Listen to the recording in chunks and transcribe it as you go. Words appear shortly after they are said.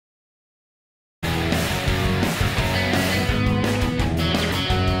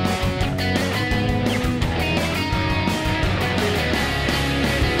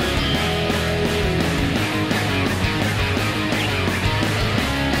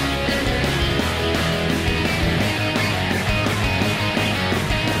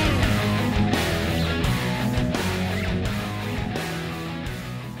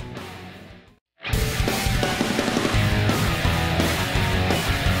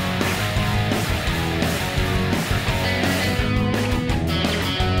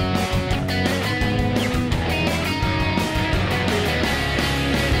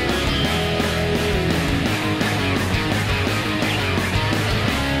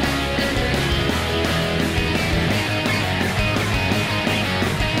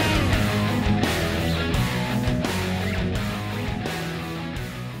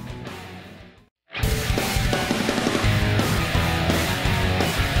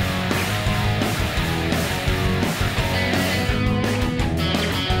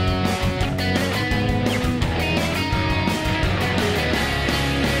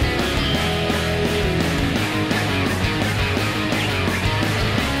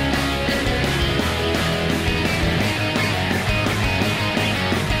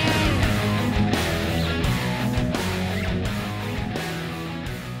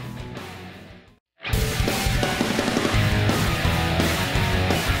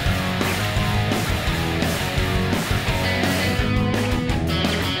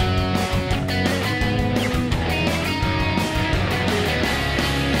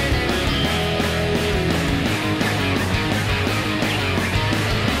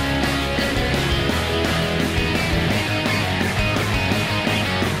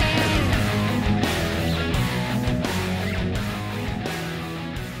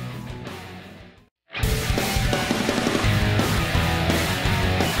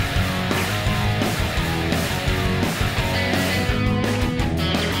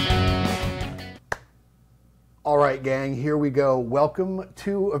right, gang, here we go. Welcome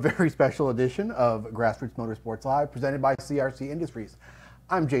to a very special edition of Grassroots Motorsports Live, presented by CRC Industries.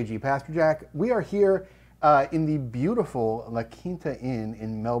 I'm JG Pasterjack. We are here in the beautiful La Quinta Inn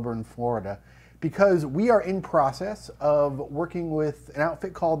in Melbourne, Florida, because we are in process of working with an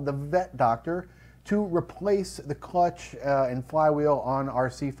outfit called the Vette Doctor to replace the clutch and flywheel on our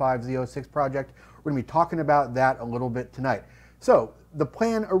C5 Z06 project. We're going to be talking about that a little bit tonight. So the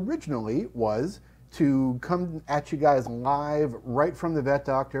plan originally was to come at you guys live right from the Vette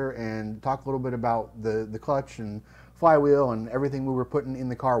Doctor and talk a little bit about the clutch and flywheel and everything we were putting in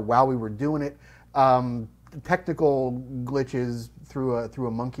the car while we were doing it. Technical glitches through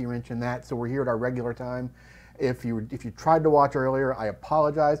a monkey wrench and that, so we're here at our regular time. If you tried to watch earlier, I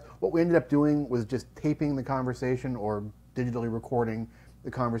apologize. What we ended up doing was just taping the conversation or digitally recording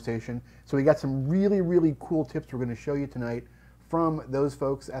the conversation. So we got some really, really cool tips we're going to show you tonight from those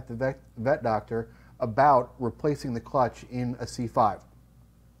folks at the Vette Doctor about replacing the clutch in a C5.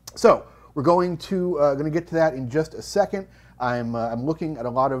 So we're going to get to that in just a second. I'm looking at a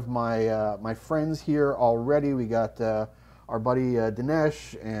lot of my friends here already. We got our buddy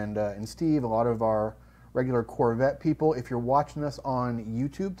Dinesh and Steve, a lot of our regular Corvette people. If you're watching us on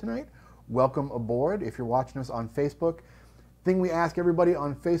YouTube tonight, welcome aboard. If you're watching us on Facebook, thing we ask everybody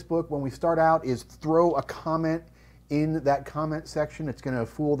on Facebook when we start out is throw a comment in that comment section. It's going to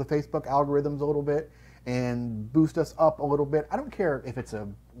fool the Facebook algorithms a little bit and boost us up a little bit. I don't care if it's a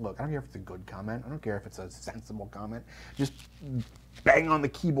good comment. I don't care if it's a sensible comment. Just bang on the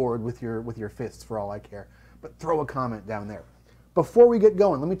keyboard with your fists for all I care. But throw a comment down there. Before we get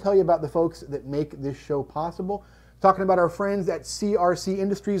going, let me tell you about the folks that make this show possible. Talking about our friends at CRC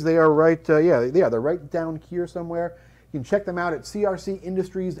Industries. They are right, they're right down here somewhere. You can check them out at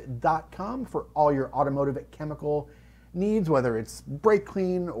crcindustries.com for all your automotive chemical needs, whether it's brake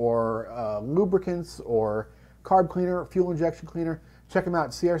clean or lubricants or carb cleaner, fuel injection cleaner. Check them out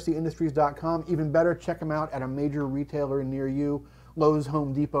at crcindustries.com. Even better, check them out at a major retailer near you. Lowe's,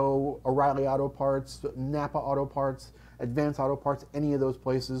 Home Depot, O'Reilly Auto Parts, Napa Auto Parts, Advance Auto Parts, any of those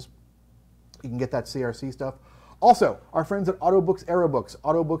places. You can get that CRC stuff. Also, our friends at Autobooks Aerobooks,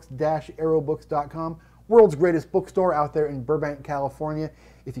 autobooks-aerobooks.com. World's greatest bookstore out there in Burbank, California.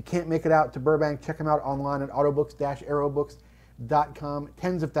 If you can't make it out to Burbank, check them out online at autobooks-aerobooks.com.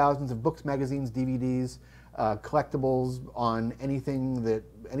 Tens of thousands of books, magazines, DVDs, collectibles on anything with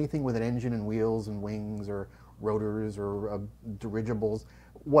an engine and wheels and wings or rotors or dirigibles,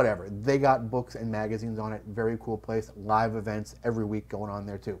 whatever. They got books and magazines on it. Very cool place. Live events every week going on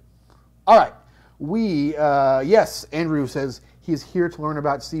there too. All right. Yes, Andrew says he's here to learn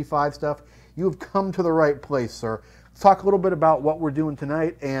about C5 stuff. You've come to the right place, sir. Let's talk a little bit about what we're doing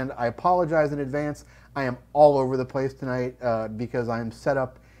tonight, and I apologize in advance. I am all over the place tonight because I am set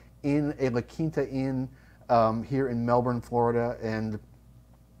up in a La Quinta Inn here in Melbourne, Florida, and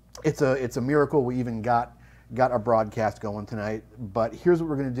it's a miracle we even got a broadcast going tonight. But here's what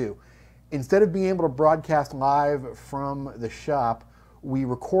we're going to do. Instead of being able to broadcast live from the shop, we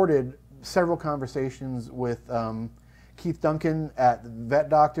recorded several conversations with Keith Duncan at Vette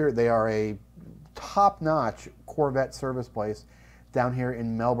Doctor. They are a top-notch Corvette service place down here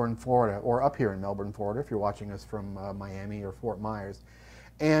in Melbourne, Florida, or up here in Melbourne, Florida, if you're watching us from Miami or Fort Myers.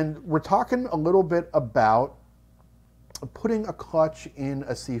 And we're talking a little bit about putting a clutch in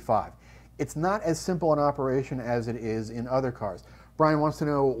a C5. It's not as simple an operation as it is in other cars. Brian wants to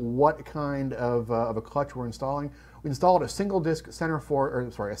know what kind of a clutch we're installing. We installed a single disc a single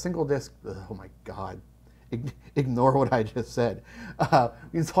disc, oh my God. Ignore what I just said.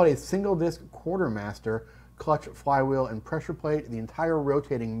 We installed a single disc quartermaster clutch, flywheel, and pressure plate. The entire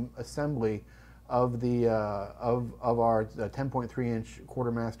rotating assembly of our 10.3-inch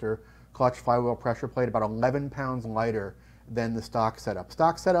quartermaster clutch, flywheel, pressure plate, about 11 pounds lighter than the stock setup.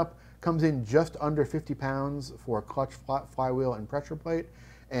 Stock setup comes in just under 50 pounds for clutch, flywheel, and pressure plate,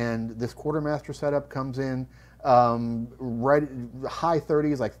 and this quartermaster setup comes in right high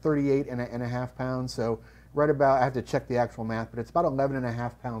 30s, like 38 and a half pounds. So right about, I have to check the actual math, but it's about 11 and a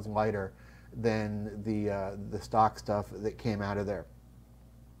half pounds lighter than the stock stuff that came out of there.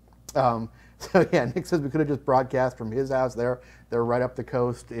 So yeah, Nick says we could have just broadcast from his house there. They're right up the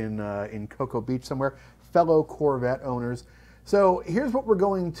coast in Cocoa Beach somewhere. Fellow Corvette owners. So here's what we're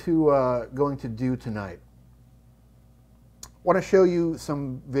going to do tonight. I want to show you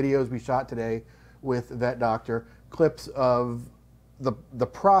some videos we shot today with Vette Doctor, clips of the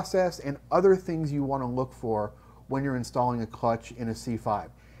process and other things you want to look for when you're installing a clutch in a C5.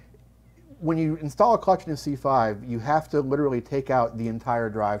 When you install a clutch in a C5, you have to literally take out the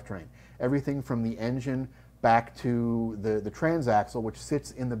entire drivetrain. Everything from the engine back to the transaxle, which sits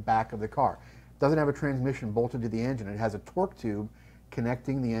in the back of the car. doesn't have a transmission bolted to the engine. It has a torque tube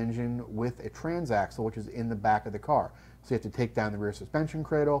connecting the engine with a transaxle, which is in the back of the car. So you have to take down the rear suspension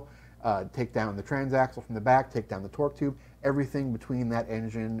cradle, take down the transaxle from the back, take down the torque tube, everything between that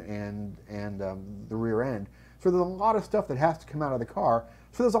engine and the rear end. So there's a lot of stuff that has to come out of the car.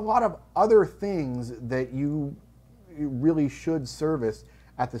 So there's a lot of other things that you really should service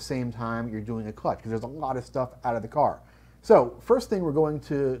at the same time you're doing a clutch, because there's a lot of stuff out of the car. So first thing we're going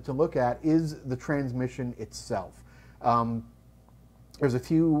to look at is the transmission itself. There's a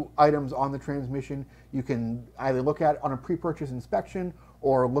few items on the transmission you can either look at on a pre-purchase inspection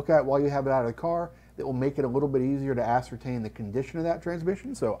or look at while you have it out of the car that will make it a little bit easier to ascertain the condition of that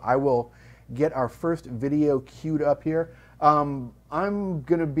transmission. So I will get our first video queued up here. I'm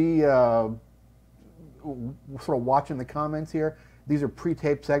going to be sort of watching the comments here. These are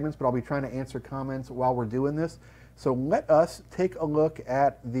pre-taped segments, but I'll be trying to answer comments while we're doing this. So let us take a look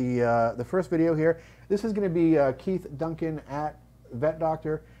at the first video here. This is going to be Keith Duncan at Vette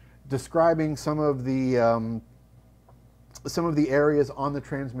Doctor describing some of the areas on the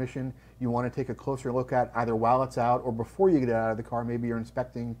transmission you want to take a closer look at either while it's out or before you get it out of the car. Maybe you're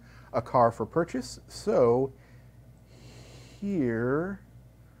inspecting a car for purchase. So here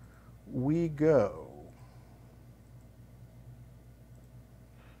we go.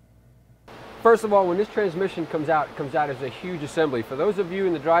 First of all, when this transmission comes out, it comes out as a huge assembly. For those of you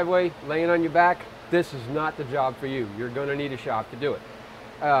in the driveway laying on your back, this is not the job for you. You're going to need a shop to do it.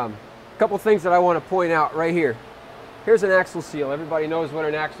 A couple things that I want to point out right here. Here's an axle seal. Everybody knows what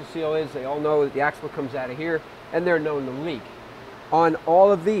an axle seal is. They all know that the axle comes out of here, and they're known to leak. On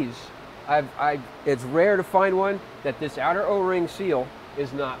all of these, it's rare to find one that this outer O-ring seal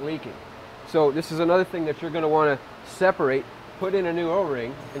is not leaking. So this is another thing that you're going to want to separate. Put in a new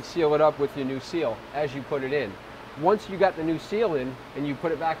O-ring and seal it up with your new seal as you put it in. Once you got the new seal in and you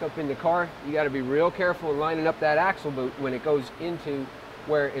put it back up in the car, you got to be real careful in lining up that axle boot when it goes into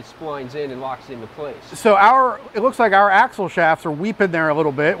where it splines in and locks into place. So it looks like our axle shafts are weeping there a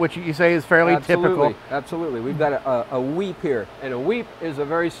little bit, which you say is fairly typical. Absolutely. We've got a weep here, and a weep is a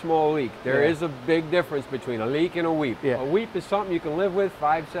very small leak. There is a big difference between a leak and a weep. Yeah. A weep is something you can live with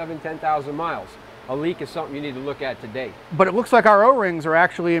 5, 7, 10,000 miles. A leak is something you need to look at today. But it looks like our O-rings are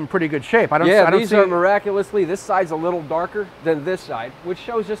actually in pretty good shape. These are miraculously, this side's a little darker than this side, which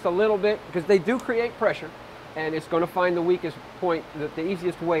shows just a little bit, because they do create pressure, and it's going to find the weakest point, the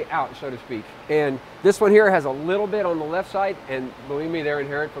easiest way out, so to speak. And this one here has a little bit on the left side, and believe me, they're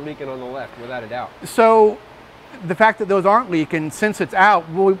inherent for leaking on the left, without a doubt. So the fact that those aren't leaking, since it's out,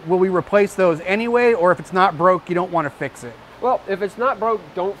 will we replace those anyway, or if it's not broke, you don't want to fix it? Well, if it's not broke,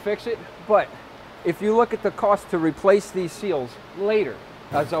 don't fix it, but if you look at the cost to replace these seals later,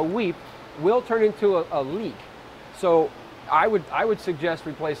 as a weep will turn into a leak. So I would suggest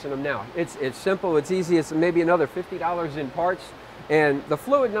replacing them now. It's simple, it's easy, it's maybe another $50 in parts, and the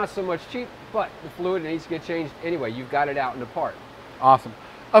fluid not so much cheap, but the fluid needs to get changed anyway. You've got it out in the part. Awesome.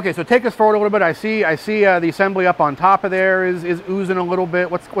 Okay, so take us forward a little bit. I see the assembly up on top of there is oozing a little bit.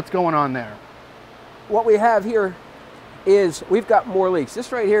 What's going on there? What we have here is we've got more leaks.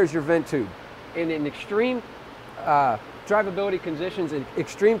 This right here is your vent tube. And in extreme drivability conditions, in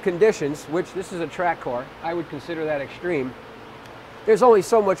extreme conditions, which this is a track car, I would consider that extreme, there's only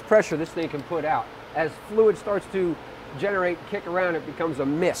so much pressure this thing can put out. As fluid starts to generate, kick around, it becomes a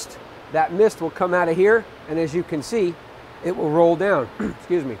mist. That mist will come out of here, and as you can see, it will roll down.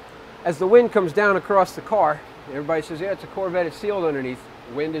 Excuse me. As the wind comes down across the car, everybody says, yeah, it's a Corvette, it's sealed underneath.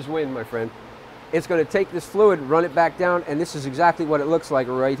 Wind is wind, my friend. It's going to take this fluid, run it back down, and this is exactly what it looks like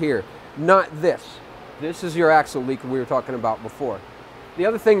right here. Not this. This is your axle leak we were talking about before. The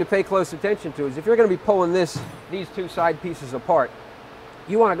other thing to pay close attention to is if you're going to be pulling these two side pieces apart,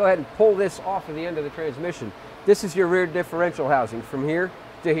 you want to go ahead and pull this off of the end of the transmission. This is your rear differential housing from here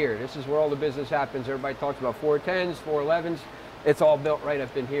to here. This is where all the business happens. Everybody talks about 410s, 411s. It's all built right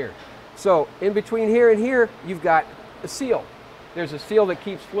up in here. So in between here and here, you've got a seal. There's a seal that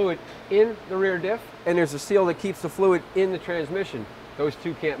keeps fluid in the rear diff, and there's a seal that keeps the fluid in the transmission. Those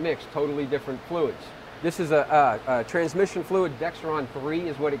two can't mix, totally different fluids. This is a transmission fluid, Dexron 3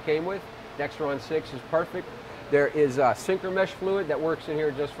 is what it came with. Dexron 6 is perfect. There is synchro mesh fluid that works in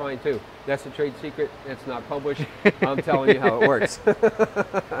here just fine too. That's a trade secret, it's not published. I'm telling you how it works.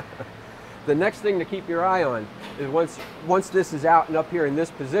 The next thing to keep your eye on is once this is out and up here in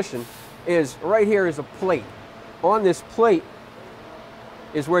this position, is right here is a plate. On this plate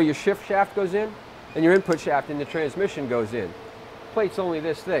is where your shift shaft goes in and your input shaft in the transmission goes in. Plate's only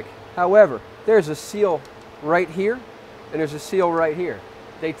this thick. However, there's a seal right here and there's a seal right here.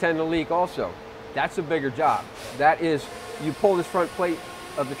 They tend to leak also. That's a bigger job. That is, you pull this front plate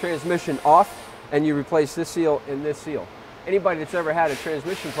of the transmission off and you replace this seal and this seal. Anybody that's ever had a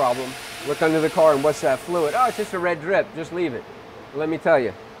transmission problem, look under the car and what's that fluid? Oh, it's just a red drip, just leave it. Let me tell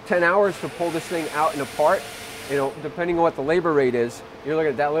you, 10 hours to pull this thing out and apart, you know, depending on what the labor rate is, you're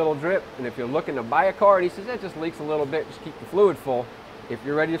looking at that little drip, and if you're looking to buy a car and he says, that just leaks a little bit, just keep the fluid full. If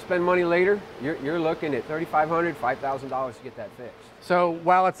you're ready to spend money later, you're looking at $3,500, $5,000 to get that fixed. So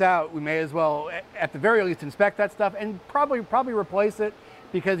while it's out, we may as well, at the very least, inspect that stuff and probably replace it,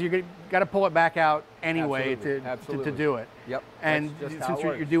 because you got to pull it back out anyway to do it. Yep. And since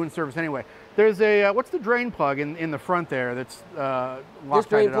you're doing service anyway, there's a what's the drain plug in the front there that's this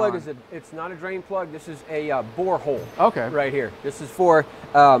drain plug is it's not a drain plug. This is a bore hole. Okay. Right here. This is for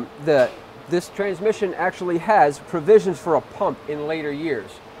this transmission actually has provisions for a pump in later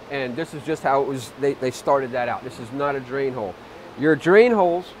years, and this is just how it was. They started that out. This is not a drain hole. Your drain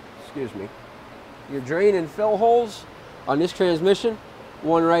holes, excuse me, your drain and fill holes on this transmission.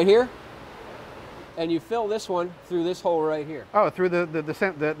 One right here, and you fill this one through this hole right here. Oh, through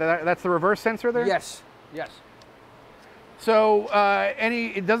that's the reverse sensor there? Yes, yes. So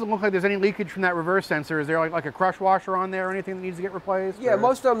it doesn't look like there's any leakage from that reverse sensor. Is there like a crush washer on there or anything that needs to get replaced? Yeah, or?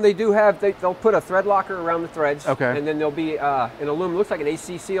 most of them they do have, they'll put a thread locker around the threads. Okay. And then there'll be an aluminum, looks like an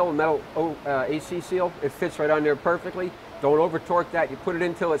AC seal, a metal AC seal. It fits right on there perfectly. Don't over torque that. You put it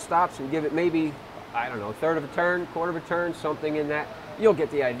in till it stops and give it maybe, I don't know, a third of a turn, quarter of a turn, something in that. You'll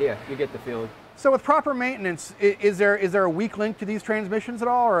get the idea. You get the feeling. So with proper maintenance, is there a weak link to these transmissions at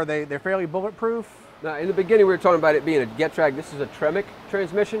all, or are they're fairly bulletproof? Now, in the beginning, we were talking about it being a get drag. This is a Tremec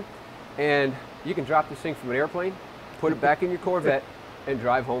transmission, and you can drop this thing from an airplane, put it back in your Corvette, and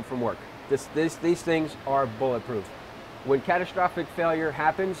drive home from work. These things are bulletproof. When catastrophic failure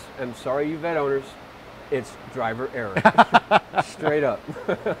happens, I'm sorry, you Vette owners, it's driver error. Straight up.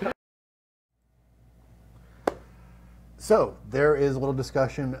 So there is a little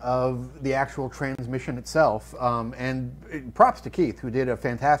discussion of the actual transmission itself, and props to Keith, who did a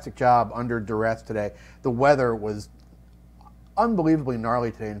fantastic job under duress today. The weather was unbelievably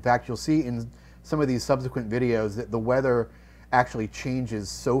gnarly today. In fact, you'll see in some of these subsequent videos that the weather actually changes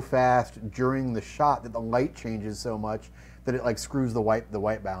so fast during the shot that the light changes so much that it like screws the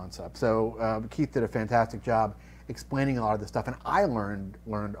white balance up. So Keith did a fantastic job explaining a lot of this stuff, and I learned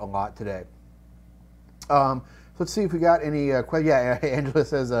a lot today. Let's see if we got any questions. Yeah, Angela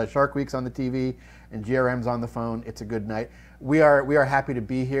says Shark Week's on the TV and GRM's on the phone. It's a good night. We are happy to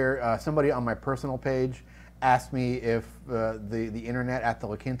be here. Somebody on my personal page asked me if the internet at the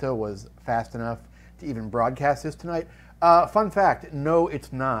La Quinta was fast enough to even broadcast this tonight. Fun fact, no,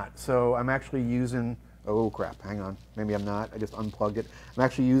 it's not. So I'm actually using, oh crap, hang on. Maybe I'm not. I just unplugged it. I'm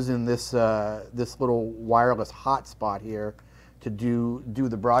actually using this this little wireless hotspot here to do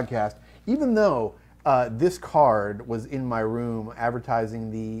the broadcast, even though this card was in my room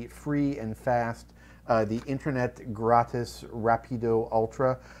advertising the free and fast, the Internet Gratis Rapido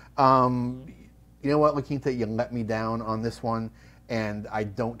Ultra. You know what, La Quinta, you let me down on this one, and I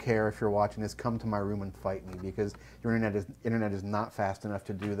don't care if you're watching this. Come to my room and fight me, because your internet is not fast enough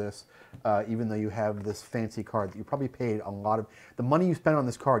to do this, even though you have this fancy card that you probably paid a lot of. The money you spent on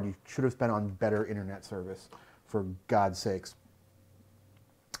this card, you should have spent on better internet service, for God's sakes.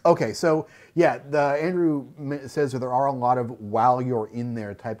 Okay, so yeah, Andrew says that there are a lot of while you're in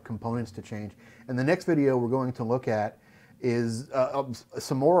there type components to change. And the next video we're going to look at is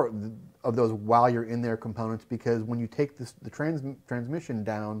some more of those while you're in there components, because when you take the transmission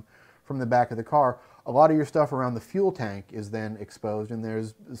down from the back of the car, a lot of your stuff around the fuel tank is then exposed, and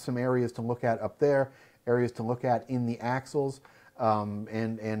there's some areas to look at up there, areas to look at in the axles, and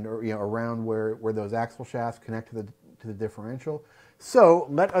you know, around where those axle shafts connect to the differential. So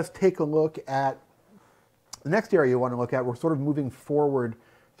let us take a look at the next area you want to look at. We're sort of moving forward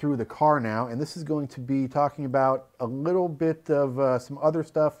through the car now, and this is going to be talking about a little bit of some other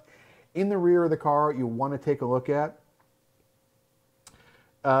stuff in the rear of the car you want to take a look at.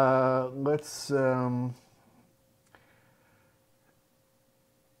 Let's let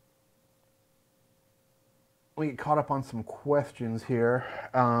me get caught up on some questions here.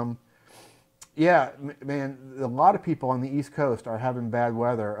 Yeah, man, a lot of people on the East Coast are having bad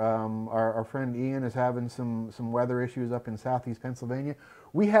weather. Our friend Ian is having some weather issues up in southeast Pennsylvania.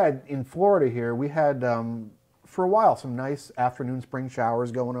 We had, in Florida here, we had, for a while, some nice afternoon spring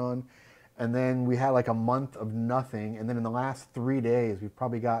showers going on. And then we had like a month of nothing. And then in the last 3 days, we've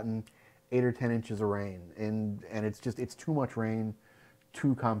probably gotten 8 or 10 inches of rain. And it's too much rain,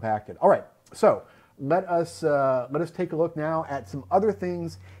 too compacted. All right, so let us take a look now at some other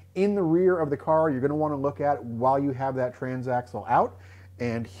things in the rear of the car you're going to want to look at while you have that transaxle out.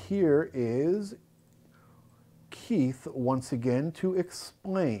 And here is Keith once again to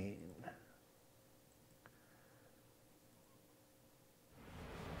explain.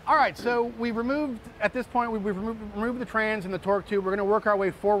 All right, so we removed, at this point, we've removed the trans and the torque tube. We're going to work our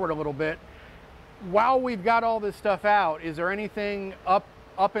way forward a little bit. While we've got all this stuff out, is there anything up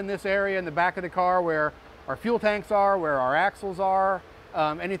in this area in the back of the car where our fuel tanks are, where our axles are?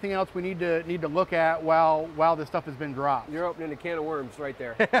 Anything else we need to look at while this stuff has been dropped? You're opening a can of worms right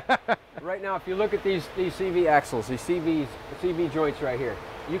there. Right now, if you look at these CV axles, these CV joints right here,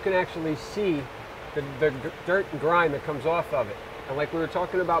 you can actually see the dirt and grime that comes off of it. And like we were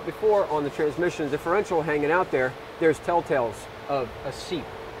talking about before on the transmission differential hanging out there, there's telltales of a seep.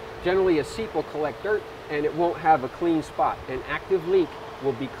 Generally, a seep will collect dirt and it won't have a clean spot. An active leak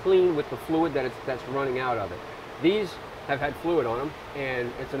will be clean with the fluid that's running out of it. These have had fluid on them,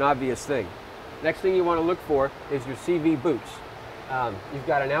 and it's an obvious thing. Next thing you want to look for is your CV boots. You've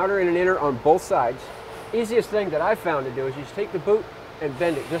got an outer and an inner on both sides. Easiest thing that I've found to do is you just take the boot and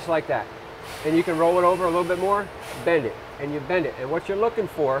bend it just like that. And you can roll it over a little bit more, bend it, and you bend it. And what you're looking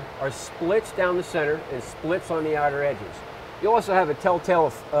for are splits down the center and splits on the outer edges. You also have a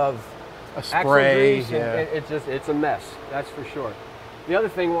telltale of a spray, axle grease, and it's a mess, that's for sure. The other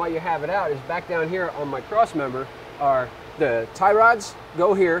thing while you have it out is back down here on my cross member are the tie rods.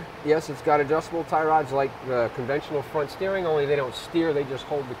 Go here. Yes, it's got adjustable tie rods like the conventional front steering, only they don't steer, they just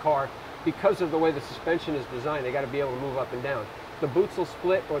hold the car. Because of the way the suspension is designed, they got to be able to move up and down. The boots will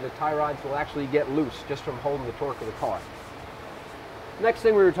split or the tie rods will actually get loose just from holding the torque of the car. Next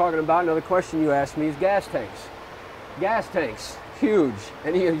thing we were talking about, another question you asked me, is gas tanks. Gas tanks, huge.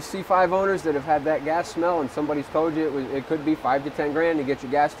 Any of you C5 owners that have had that gas smell and somebody's told you it could be 5 to 10 grand to get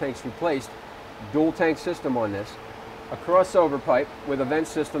your gas tanks replaced, dual tank system on this. A crossover pipe with a vent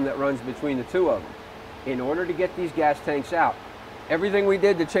system that runs between the two of them. In order to get these gas tanks out, everything we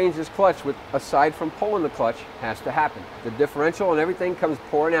did to change this clutch, aside from pulling the clutch, has to happen. The differential and everything comes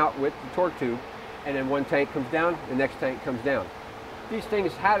pouring out with the torque tube, and then one tank comes down, the next tank comes down. These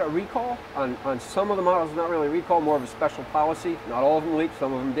things had a recall on some of the models, not really a recall, more of a special policy. Not all of them leaked,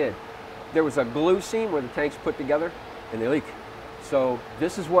 some of them did. There was a glue seam where the tanks put together and they leak. So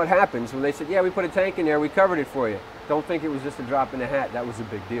this is what happens when they said, yeah, we put a tank in there, we covered it for you. Don't think it was just a drop in the hat, that was a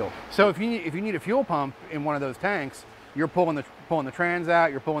big deal. So if you need a fuel pump in one of those tanks, you're pulling the trans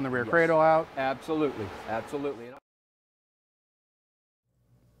out, you're pulling the rear cradle out? Absolutely, absolutely.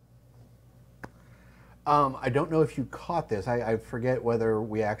 I don't know if you caught this. I forget whether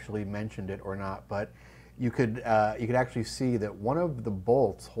we actually mentioned it or not, but you could actually see that one of the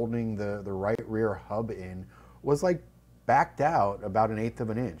bolts holding the right rear hub in was like backed out about 1/8 of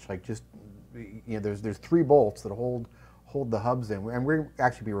an inch. Like just, you know, there's 3 bolts that hold the hubs in, and we're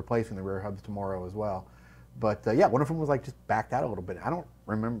actually be replacing the rear hubs tomorrow as well. But yeah, one of them was like just backed out a little bit. I don't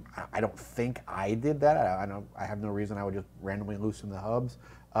remember. I don't think I did that. I have no reason I would just randomly loosen the hubs.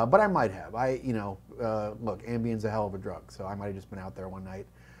 But I might have. Look, Ambien's a hell of a drug, so I might have just been out there one night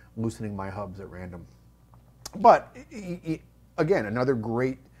loosening my hubs at random. But again, another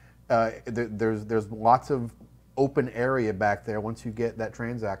great. There's lots of open area back there once you get that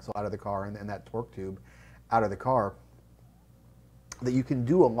transaxle out of the car and that torque tube out of the car, that you can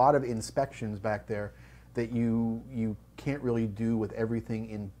do a lot of inspections back there that you can't really do with everything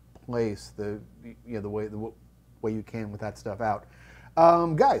in place the way you can with that stuff out.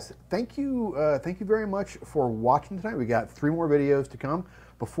 Guys, thank you very much for watching tonight. We got 3 more videos to come.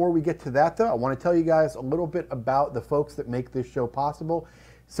 Before we get to that, though, I want to tell you guys a little bit about the folks that make this show possible.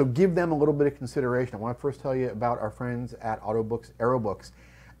 So give them a little bit of consideration. I want to first tell you about our friends at Autobooks Aerobooks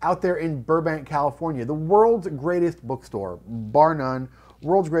out there in Burbank, California, the world's greatest bookstore, bar none.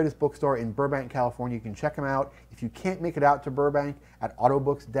 World's greatest bookstore in Burbank, California. You can check them out if you can't make it out to Burbank at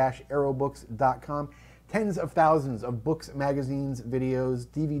autobooks-aerobooks.com. Tens of thousands of books, magazines, videos,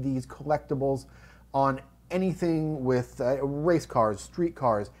 DVDs, collectibles on anything with race cars, street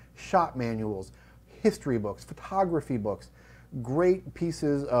cars, shop manuals, history books, photography books. Great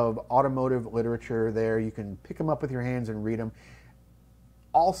pieces of automotive literature there. You can pick them up with your hands and read them.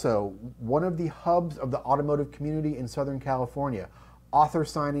 Also, one of the hubs of the automotive community in Southern California. Author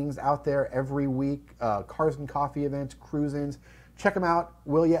signings out there every week, cars and coffee events, cruise-ins. Check them out,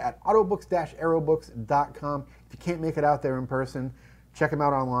 will you, at autobooks-aerobooks.com. If you can't make it out there in person, check them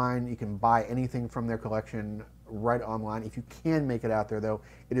out online. You can buy anything from their collection right online. If you can make it out there, though,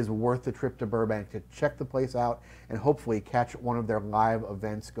 it is worth the trip to Burbank to check the place out and hopefully catch one of their live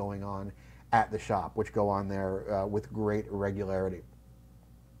events going on at the shop, which go on there with great regularity.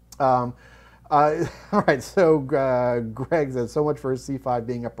 All right, so Greg says, so much for a C5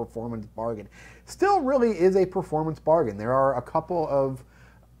 being a performance bargain. Still really is a performance bargain. There are a couple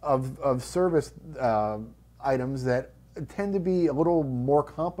of service items that tend to be a little more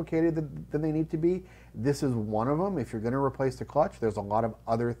complicated than they need to be. This is one of them. If you're going to replace the clutch, there's a lot of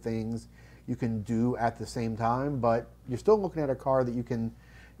other things you can do at the same time, but you're still looking at a car that you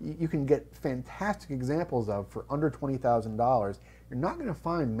can get fantastic examples of for under $20,000. You're not going to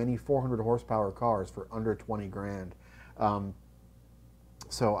find many 400 horsepower cars for under 20 grand.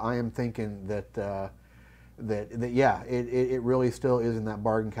 So I am thinking that yeah, it really still is in that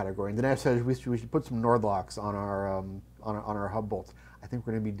bargain category. And Dinesh says we should put some Nordlocks on our hub bolts. I think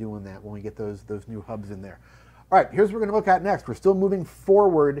we're going to be doing that when we get those new hubs in there. All right, here's what we're going to look at next. We're still moving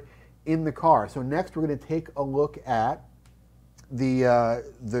forward in the car. So next we're going to take a look at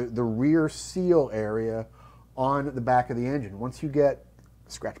the rear seal area on the back of the engine. Once you get,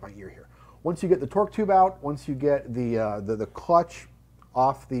 scratch my ear here. Once you get the torque tube out, once you get the clutch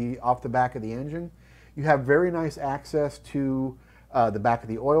off the back of the engine, you have very nice access to the back of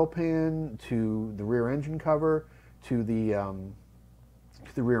the oil pan, to the rear engine cover, to the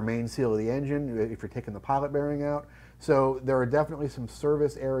rear main seal of the engine if you're taking the pilot bearing out. So there are definitely some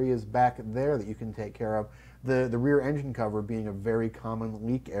service areas back there that you can take care of. The rear engine cover being a very common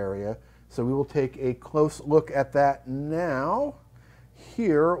leak area. So we will take a close look at that now.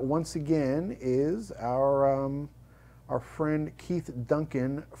 Here, once again, is our friend Keith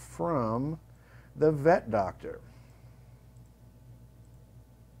Duncan from the Vette Doctor.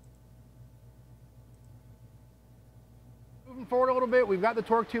 Moving forward a little bit, we've got the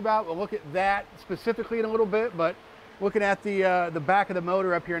torque tube out. We'll look at that specifically in a little bit, but looking at the back of the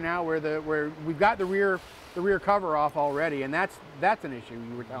motor up here now, where we've got the rear cover off already, and that's an issue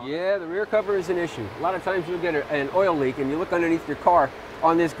you were telling me. Yeah, the rear cover is an issue. A lot of times you'll get an oil leak, and you look underneath your car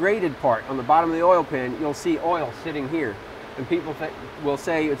on this graded part on the bottom of the oil pan. You'll see oil sitting here, and people will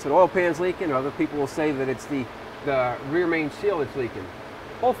say it's an oil pan's leaking, or other people will say that it's the rear main seal that's leaking.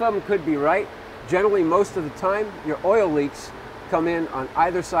 Both of them could be right. Generally, most of the time, your oil leaks come in on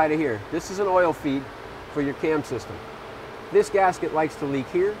either side of here. This is an oil feed for your cam system. This gasket likes to leak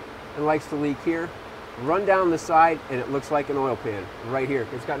here and likes to leak here. Run down the side and it looks like an oil pan right here.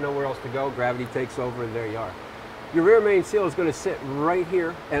 It's got nowhere else to go. Gravity takes over and there you are. Your rear main seal is going to sit right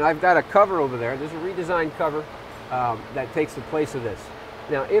here, and I've got a cover over there. There's a redesigned cover that takes the place of this.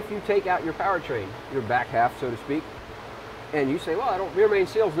 Now, if you take out your powertrain, your back half, so to speak, and you say, well, rear main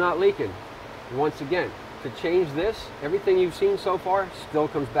seal's not leaking. Once again, to change this, everything you've seen so far still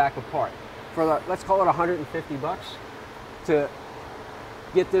comes back apart. For let's call it 150 bucks to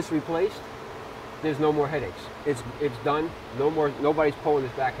get this replaced, there's no more headaches. It's done. Nobody's pulling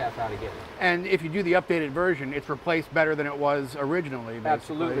this back half out again. And if you do the updated version, it's replaced better than it was originally. Basically.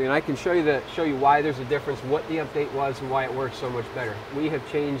 Absolutely, and I can show you why there's a difference, what the update was, and why it works so much better. We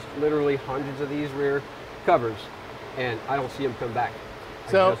have changed literally hundreds of these rear covers, and I don't see them come back.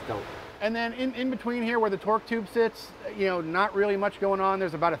 I just don't. And then in between here where the torque tube sits, you know, not really much going on.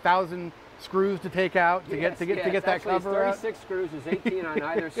 There's about 1,000 screws to take out to get that cover out. 36 screws, there's 18 on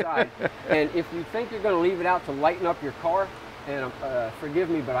either side. And if you think you're going to leave it out to lighten up your car, and forgive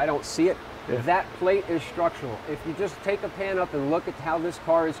me, but I don't see it, that plate is structural. If you just take a pan up and look at how this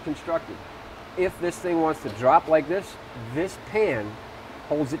car is constructed, if this thing wants to drop like this pan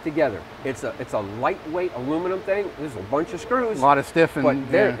holds it together. It's a lightweight aluminum thing. There's a bunch of screws. A lot of stiffening.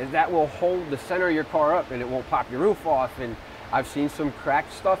 But that will hold the center of your car up, and it won't pop your roof off. And I've seen some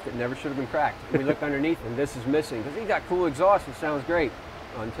cracked stuff that never should have been cracked. We look underneath, and this is missing because he got cool exhaust. It sounds great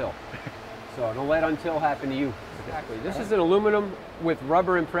until. So don't let until happen to you. Exactly. This is an aluminum with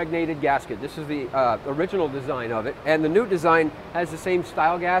rubber impregnated gasket. This is the original design of it, and the new design has the same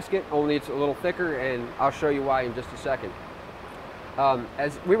style gasket, only it's a little thicker, and I'll show you why in just a second.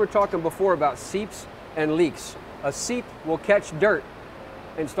 As we were talking before about seeps and leaks, a seep will catch dirt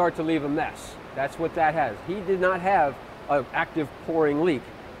and start to leave a mess. That's what that has. He did not have an active pouring leak.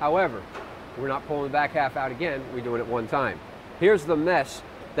 However, we're not pulling the back half out again. We're doing it one time. Here's the mess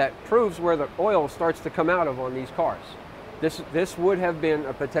that proves where the oil starts to come out of on these cars. This would have been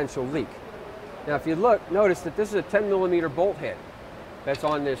a potential leak. Now, if you look, notice that this is a 10mm bolt head that's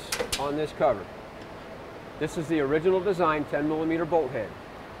on this cover. This is the original design 10mm bolt head.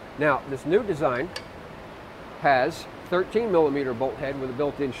 Now, this new design has 13mm bolt head with a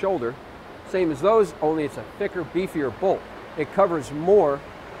built-in shoulder. Same as those, only it's a thicker, beefier bolt. It covers more.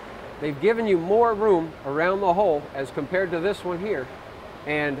 They've given you more room around the hole as compared to this one here.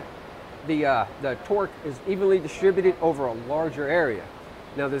 And the torque is evenly distributed over a larger area.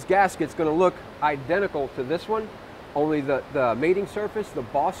 Now, this gasket's going to look identical to this one, only the mating surface, the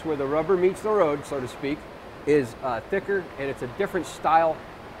boss where the rubber meets the road, so to speak, is thicker, and it's a different style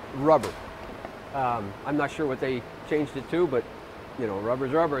rubber. I'm not sure what they changed it to, but you know,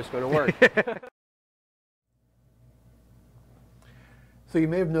 rubber's rubber, it's going to work. So you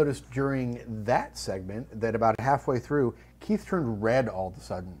may have noticed during that segment that about halfway through, Keith turned red all of a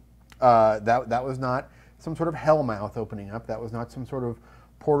sudden. That was not some sort of hellmouth opening up. That was not some sort of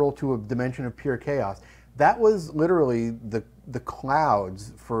portal to a dimension of pure chaos. That was literally the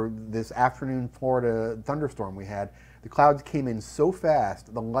clouds for this afternoon Florida thunderstorm we had. The clouds came in so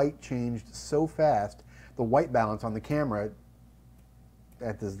fast, the light changed so fast, the white balance on the camera,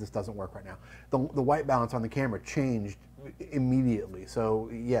 this doesn't work right now, the white balance on the camera changed immediately. So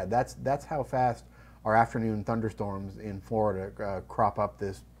yeah, that's how fast our afternoon thunderstorms in Florida crop up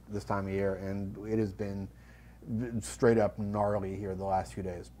this time of year, and it has been straight up gnarly here the last few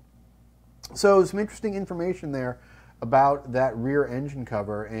days. So some interesting information there about that rear engine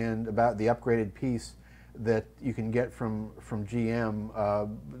cover and about the upgraded piece that you can get from GM.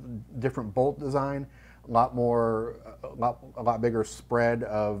 Different bolt design, a lot bigger spread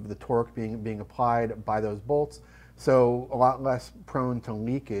of the torque being applied by those bolts, so a lot less prone to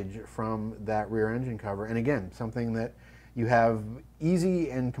leakage from that rear engine cover. And again, something that you have easy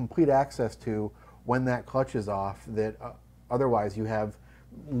and complete access to when that clutch is off that otherwise you have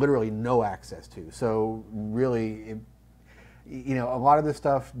literally no access to. So really, you know, a lot of this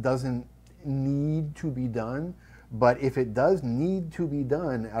stuff doesn't need to be done, but if it does need to be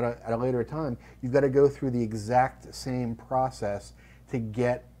done at a later time, you've got to go through the exact same process to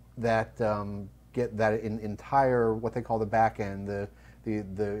get that entire, what they call the back end, the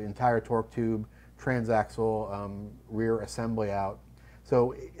entire torque tube, transaxle, rear assembly out.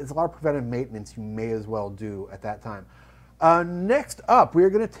 So it's a lot of preventive maintenance you may as well do at that time. Next up, we're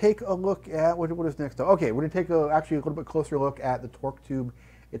going to take a look at, what is next up? Okay, we're going to take actually a little bit closer look at the torque tube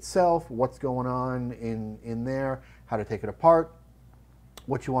itself, what's going on in there, how to take it apart,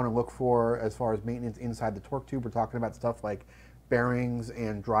 what you want to look for as far as maintenance inside the torque tube. We're talking about stuff like bearings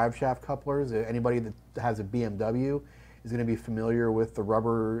and drive shaft couplers. Anybody that has a BMW is going to be familiar with the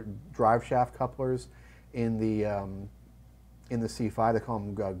rubber drive shaft couplers in the C5. They call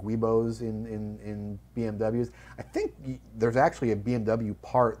them guibos in BMWs. I think there's actually a BMW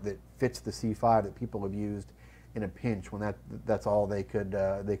part that fits the C5 that people have used in a pinch when that's all they could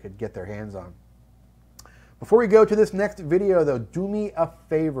get their hands on. Before we go to this next video, though, do me a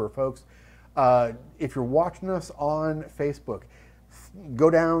favor, folks. If you're watching us on Facebook, go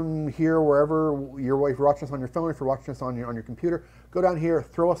down here wherever if you're watching us on your phone, if you're watching us on your computer, go down here,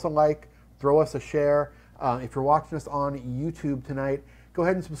 throw us a like, throw us a share. If you're watching us on YouTube tonight, go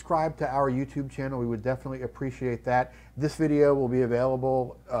ahead and subscribe to our YouTube channel. We would definitely appreciate that. This video will be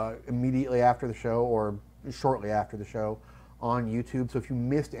available immediately after the show or shortly after the show on YouTube. So if you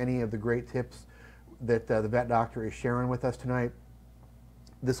missed any of the great tips that the Vette Doctor is sharing with us tonight,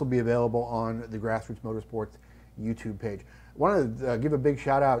 this will be available on the Grassroots Motorsports YouTube page. I want to give a big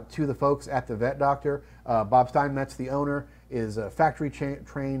shout out to the folks at the Vette Doctor. Bob Steinmetz, the owner, is a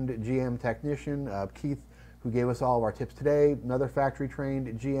factory-trained GM technician. Keith, who gave us all of our tips today, another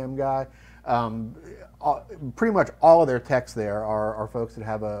factory-trained GM guy. Pretty much all of their techs there are folks that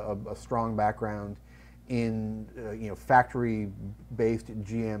have a strong background in factory-based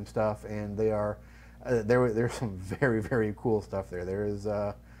GM stuff, and they are there's some very, very cool stuff there. There is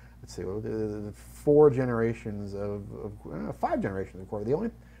let's see, 5 generations of Corvette. The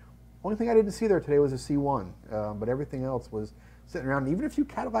only thing I didn't see there today was a C1, but everything else was sitting around. Even a few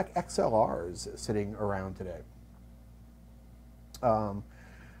Cadillac XLRs sitting around today. So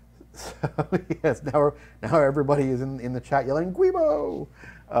yes, now everybody is in the chat yelling "Guibo,"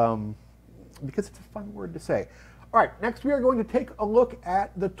 because it's a fun word to say. All right, next we are going to take a look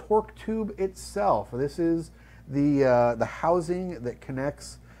at the torque tube itself. This is the housing that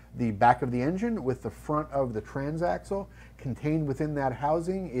connects the back of the engine with the front of the transaxle. Contained within that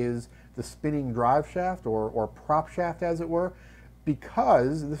housing is the spinning drive shaft or prop shaft, as it were.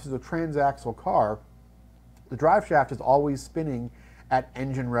 Because this is a transaxle car, the drive shaft is always spinning at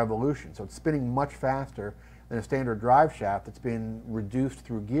engine revolution. So it's spinning much faster than a standard drive shaft that's been reduced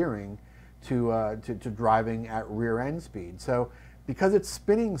through gearing to driving at rear end speed. So because it's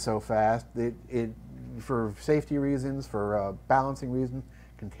spinning so fast, it for safety reasons, for balancing reasons,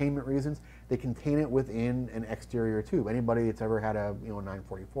 containment reasons, they contain it within an exterior tube. Anybody that's ever had a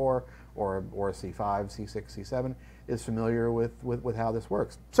 944 or a C5, C6, C7 is familiar with how this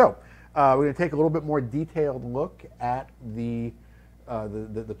works. So we're going to take a little bit more detailed look at the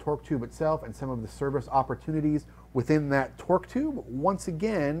torque tube itself and some of the service opportunities within that torque tube. Once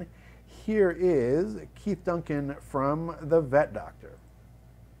again, here is Keith Duncan from the Vette Doctor.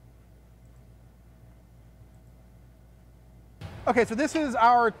 Okay, so this is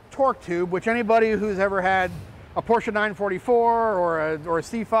our torque tube, which anybody who's ever had a Porsche 944 or a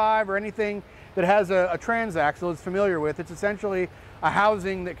C5 or anything that has a transaxle is familiar with. It's essentially a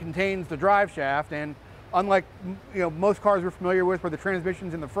housing that contains the drive shaft, and unlike most cars we're familiar with where the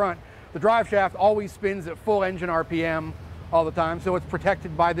transmission's in the front, the drive shaft always spins at full engine RPM all the time, so it's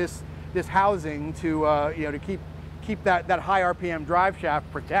protected by this housing to to keep that high RPM drive shaft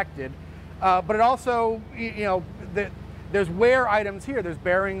protected. But it also, there's wear items here. There's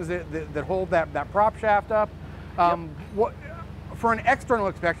bearings that hold that prop shaft up. For an external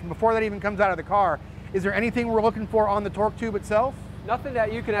inspection, before that even comes out of the car, is there anything we're looking for on the torque tube itself? Nothing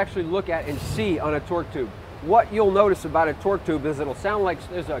that you can actually look at and see on a torque tube. What you'll notice about a torque tube is it'll sound like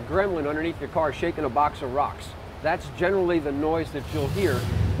there's a gremlin underneath your car shaking a box of rocks. That's generally the noise that you'll hear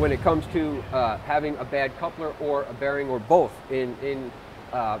when it comes to having a bad coupler or a bearing or both. In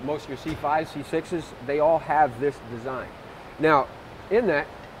most of your C5s, C6s, they all have this design. Now, in that,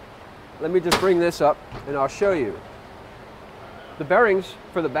 let me just bring this up and I'll show you. The bearings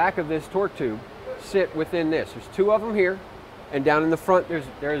for the back of this torque tube sit within this. There's two of them here, and down in the front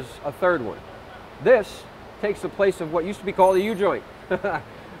there's a third one. This takes the place of what used to be called a U-joint.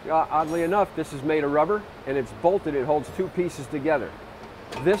 Oddly enough, this is made of rubber and it's bolted. It holds two pieces together.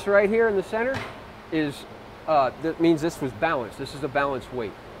 This right here in the center is, that means this was balanced. This is a balanced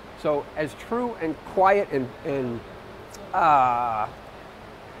weight. So as true and quiet and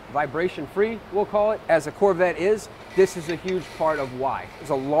vibration free, we'll call it, as a Corvette is, this is a huge part of why. There's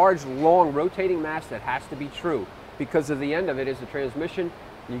a large, long rotating mass that has to be true, because of the end of it is the transmission.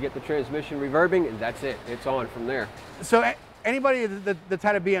 You get the transmission reverbing and that's it. It's on from there. So anybody that's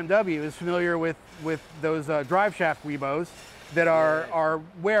had a BMW is familiar with those drive shaft Weebos that are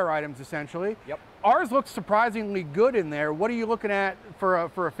wear items essentially. Yep. Ours looks surprisingly good in there. What are you looking at for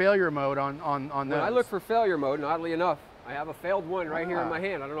a failure mode on those? When I look for failure mode, and oddly enough, I have a failed one right here in my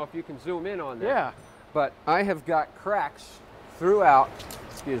hand. I don't know if you can zoom in on that. Yeah. But I have got cracks throughout,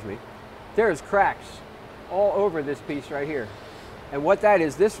 excuse me, there's cracks all over this piece right here. And what that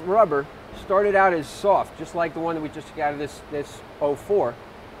is, this rubber started out as soft, just like the one that we just got out of this 04.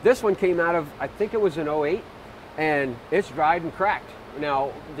 This one came out of, I think it was an 08, and it's dried and cracked.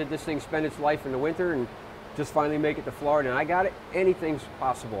 Now, did this thing spend its life in the winter and just finally make it to Florida and I got it? Anything's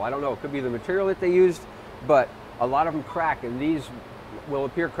possible. I don't know. It could be the material that they used, but a lot of them crack, and these will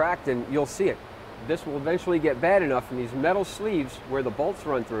appear cracked and you'll see it. This will eventually get bad enough, and these metal sleeves where the bolts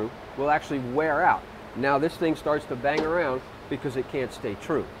run through will actually wear out. Now this thing starts to bang around because it can't stay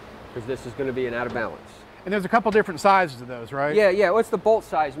true, because this is going to be an out of balance. And there's a couple different sizes of those, right? Yeah. What's the bolt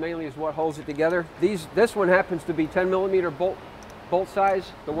size mainly is what holds it together. This one happens to be 10mm bolt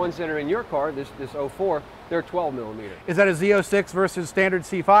size. The ones that are in your car, this 04, they're 12mm. Is that a Z06 versus standard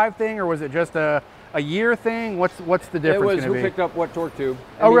C5 thing, or was it just a year thing? What's the difference? It was who picked up what torque tube.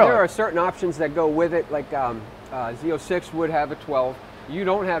 I mean, really? There are certain options that go with it, like Z06 would have a 12. You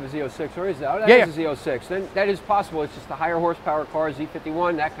don't have a Z06, or is that? Oh, that is a Z06. Then that is possible. It's just the higher horsepower cars,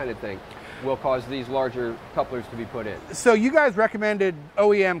 Z51, that kind of thing, will cause these larger couplers to be put in. So you guys recommended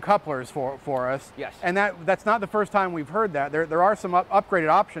OEM couplers for us. Yes. And that's not the first time we've heard that. There are some upgraded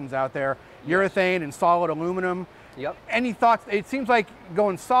options out there, urethane and solid aluminum. Yep. Any thoughts? It seems like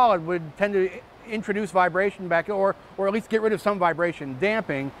going solid would tend to introduce vibration back, or at least get rid of some vibration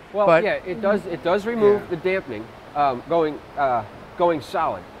damping. Well, but, yeah, it does remove the dampening going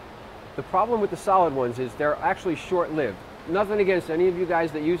solid. The problem with the solid ones is they're actually short-lived. Nothing against any of you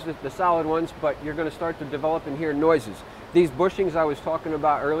guys that use the solid ones, but you're going to start to develop and hear noises. These bushings I was talking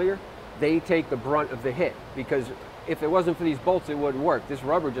about earlier, they take the brunt of the hit, because if it wasn't for these bolts, it wouldn't work. This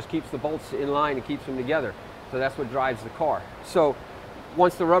rubber just keeps the bolts in line and keeps them together. So that's what drives the car. So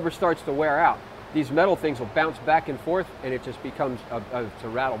once the rubber starts to wear out, these metal things will bounce back and forth, and it just becomes it's a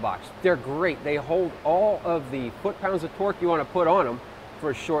rattle box. They're great. They hold all of the foot-pounds of torque you want to put on them for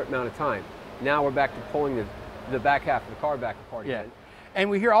a short amount of time. Now we're back to pulling the back half of the car back apart again. And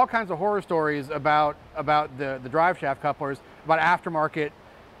we hear all kinds of horror stories about the drive shaft couplers, about aftermarket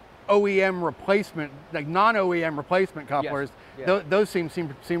OEM replacement, like non-OEM replacement couplers. Yes. Yeah.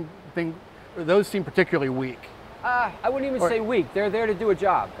 Those seem particularly weak. I wouldn't even say weak. They're there to do a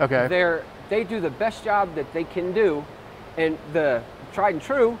job. Okay. They do the best job that they can do, and the tried and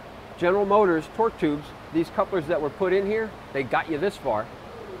true General Motors torque tubes, these couplers that were put in here, they got you this far.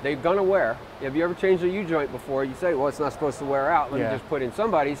 They're gonna wear. Have you ever changed a U-joint before? You say, well, it's not supposed to wear out. Let me just put in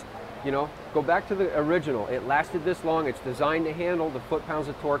somebody's. Go back to the original. It lasted this long. It's designed to handle the foot-pounds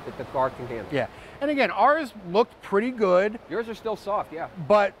of torque that the car can handle. Yeah. And again, ours looked pretty good. Yours are still soft, yeah.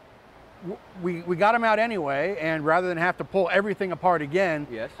 But we got them out anyway, and rather than have to pull everything apart again,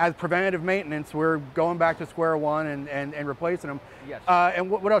 as preventative maintenance, we're going back to square one and replacing them. Yes.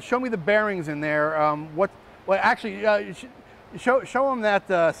 And what else? Show me the bearings in there. Well, actually, show them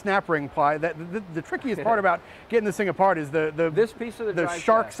that snap ring ply. The trickiest part about getting this thing apart is this piece of the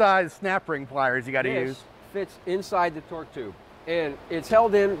shark-sized snap ring pliers you got to use. This fits inside the torque tube, and it's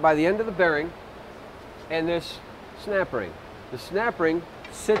held in by the end of the bearing and this snap ring. The snap ring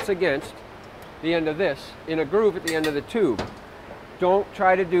sits against the end of this in a groove at the end of the tube. Don't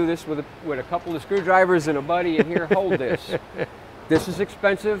try to do this with a couple of screwdrivers and a buddy in here. Hold this. This is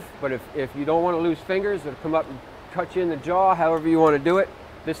expensive, but if you don't want to lose fingers, it'll come up and cut you in the jaw, however you want to do it.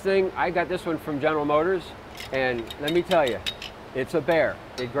 This thing, I got this one from General Motors, and let me tell you, it's a bear.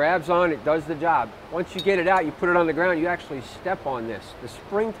 It grabs on, it does the job. Once you get it out, you put it on the ground, you actually step on this. The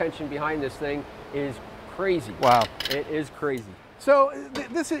spring tension behind this thing is crazy. Wow. It is crazy. So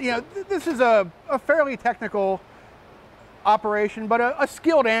this is a fairly technical operation, but a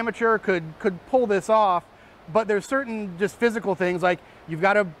skilled amateur could pull this off. But there's certain just physical things, like you've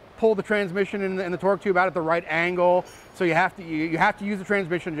got to pull the transmission and the torque tube out at the right angle. So you have to use the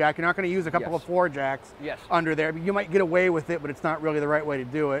transmission jack. You're not going to use a couple of floor jacks under there. You might get away with it, but it's not really the right way to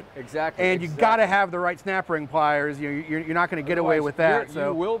do it. Exactly. And you've got to have the right snap ring pliers. You're not going to get away with that.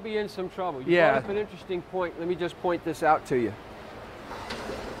 You will be in some trouble. You brought up an interesting point. Let me just point this out to you.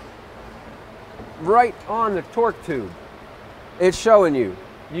 Right on the torque tube, it's showing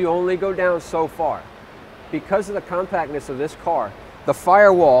you only go down so far. Because of the compactness of this car, the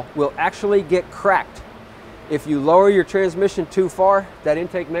firewall will actually get cracked. If you lower your transmission too far, that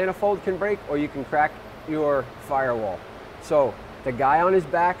intake manifold can break, or you can crack your firewall. So the guy on his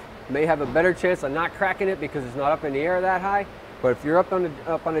back may have a better chance of not cracking it because it's not up in the air that high. But if you're up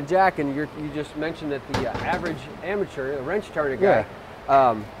on a jack, and you just mentioned that the average amateur, the wrench turner guy,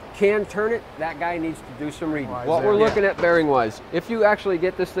 can turn it, that guy needs to do some reading. What we're looking at bearing-wise, if you actually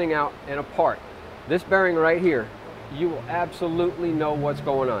get this thing out and apart, this bearing right here, you will absolutely know what's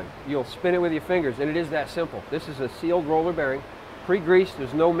going on. You'll spin it with your fingers, and it is that simple. This is a sealed roller bearing, pre-greased.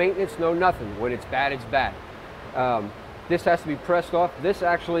 There's no maintenance, no nothing. When it's bad, it's bad. This has to be pressed off. This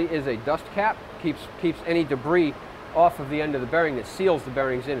actually is a dust cap, keeps any debris off of the end of the bearing that seals the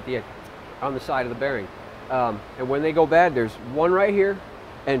bearings in at the end, on the side of the bearing. And when they go bad, there's one right here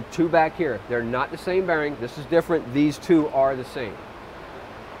and two back here. They're not the same bearing. This is different. These two are the same.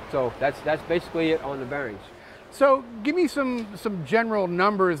 So that's basically it on the bearings. So give me some general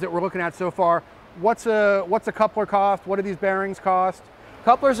numbers that we're looking at so far. What's a coupler cost? What do these bearings cost?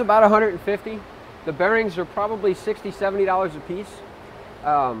 Coupler's about $150. The bearings are probably $60, $70 a piece.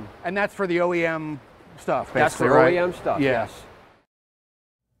 And that's for the OEM stuff, that's for right? OEM stuff, yes.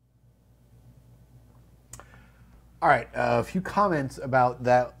 All right, a few comments about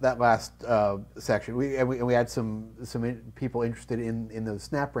that last section. We had some people interested in those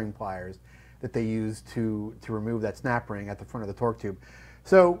snap ring pliers that they use to remove that snap ring at the front of the torque tube.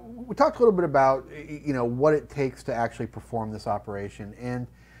 So we talked a little bit about what it takes to actually perform this operation. And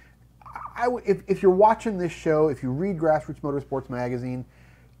if you're watching this show, if you read Grassroots Motorsports magazine,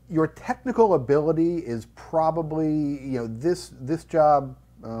 your technical ability is probably this job.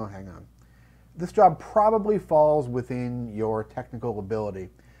 Oh, hang on. This job probably falls within your technical ability,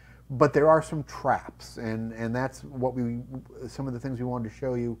 but there are some traps, and that's what some of the things we wanted to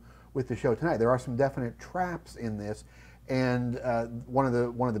show you with the show tonight. There are some definite traps in this, and one of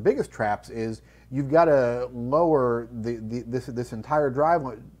the biggest traps is you've got to lower this entire drive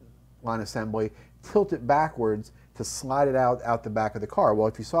line assembly, tilt it backwards to slide it out the back of the car. Well,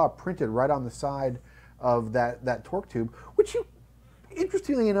 if you saw it printed right on the side of that torque tube, which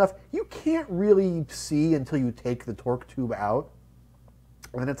interestingly enough, you can't really see until you take the torque tube out.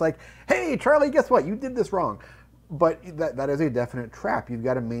 And it's like, hey, Charlie, guess what? You did this wrong. But that is a definite trap. You've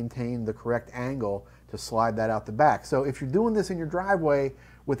got to maintain the correct angle to slide that out the back. So if you're doing this in your driveway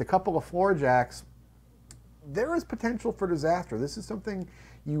with a couple of floor jacks, there is potential for disaster. This is something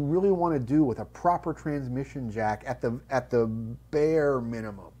you really want to do with a proper transmission jack at the bare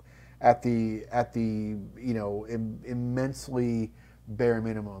minimum, at the immensely bare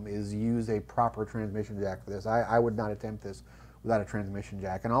minimum, is use a proper transmission jack for this. I would not attempt this without a transmission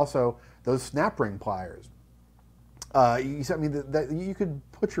jack. And also those snap ring pliers. You could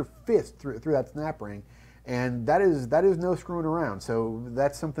put your fist through that snap ring, and that is no screwing around. So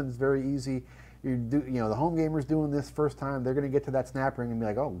that's something that's very easy. The home gamers doing this first time, they're going to get to that snap ring and be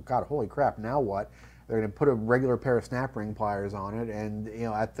like, oh God, holy crap! Now what? They're going to put a regular pair of snap ring pliers on it, and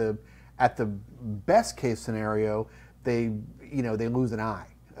at the best case scenario, they lose an eye.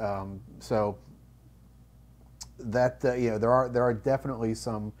 So that there are definitely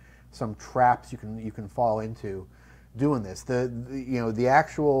some traps you can fall into doing this. The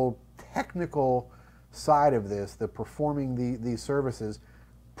actual technical side of this, the performing these services,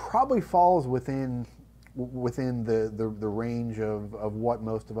 probably falls within within the range of what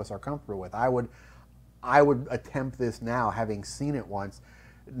most of us are comfortable with. I would attempt this now, having seen it once.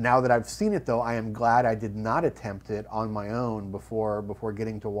 Now that I've seen it, though, I am glad I did not attempt it on my own before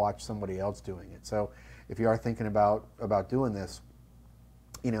getting to watch somebody else doing it. So if you are thinking about doing this,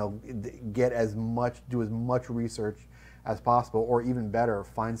 you know, do as much research as possible, or even better,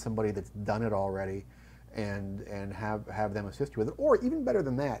 find somebody that's done it already and have them assist you with it. Or even better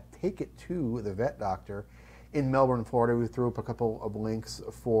than that, take it to the Vette Doctor in Melbourne, Florida. We threw up a couple of links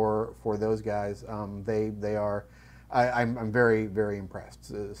for those guys. They are, I'm very, very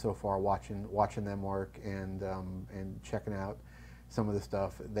impressed so far watching them work and checking out some of the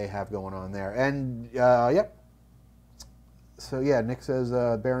stuff they have going on there. And yep. So yeah, Nick says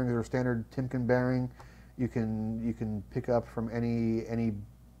bearings are standard Timken bearing. You can pick up from any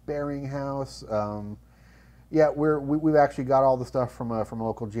bearing house. Yeah, we've actually got all the stuff from a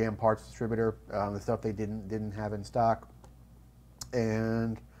local GM parts distributor. The stuff they didn't have in stock,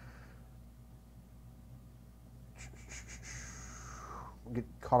 and get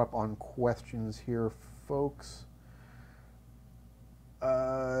caught up on questions here, folks.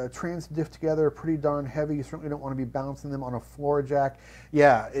 Trans diff together are pretty darn heavy. You certainly don't want to be bouncing them on a floor jack.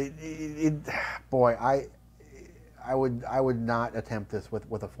 Yeah, boy, I would not attempt this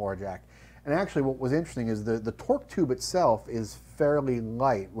with a floor jack. And actually, what was interesting is the torque tube itself is fairly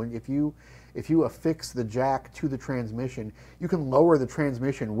light. If you affix the jack to the transmission, you can lower the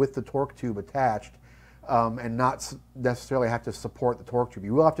transmission with the torque tube attached, and not necessarily have to support the torque tube.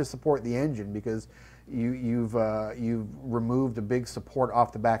 You will have to support the engine because you've removed a big support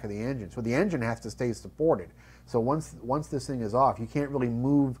off the back of the engine. So the engine has to stay supported. So once this thing is off, you can't really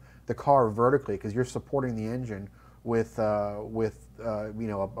move the car vertically because you're supporting the engine with you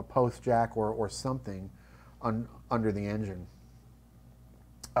know, a post jack or something under the engine.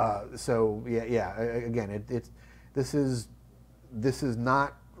 So yeah. Again, this is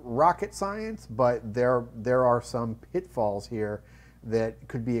not rocket science, but there are some pitfalls here that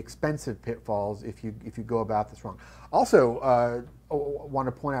could be expensive pitfalls if you go about this wrong. Also, want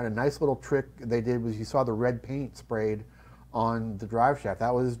to point out a nice little trick they did was you saw the red paint sprayed on the drive shaft.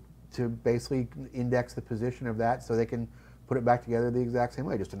 That was to basically index the position of that so they can put it back together the exact same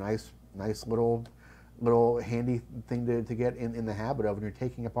way. Just a nice little handy thing to get in the habit of when you're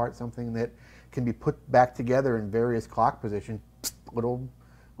taking apart something that can be put back together in various clock positions. Little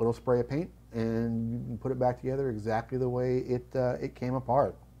spray of paint, and you can put it back together exactly the way it came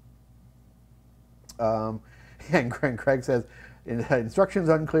apart. And Craig says, instructions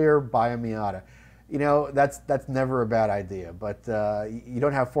unclear, buy a Miata. You know, that's never a bad idea, but you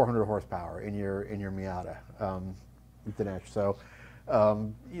don't have 400 horsepower in your Miata, Dinesh. So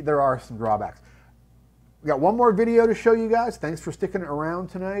there are some drawbacks. We got one more video to show you guys. Thanks for sticking around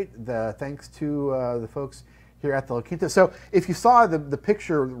tonight. Thanks to the folks here at the La Quinta. So if you saw the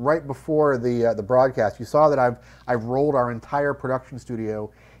picture right before the broadcast, you saw that I've rolled our entire production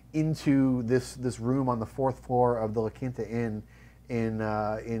studio into this room on the 4th floor of the La Quinta Inn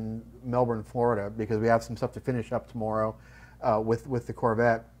in Melbourne, Florida, because we have some stuff to finish up tomorrow with the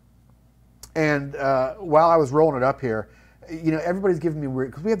Corvette. And while I was rolling it up here, you know, everybody's giving me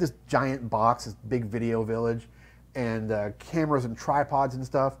weird, because we have this giant box, this big video village, and cameras and tripods and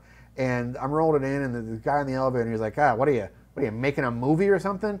stuff. And I'm rolling it in, and the guy in the elevator, and he's like, what are you making a movie or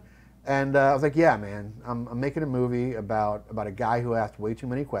something? And I was like, yeah, man, I'm making a movie about a guy who asked way too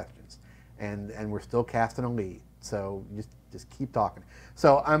many questions, and we're still casting a lead. So just keep talking.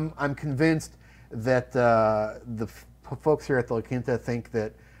 So I'm convinced that the folks here at the La Quinta think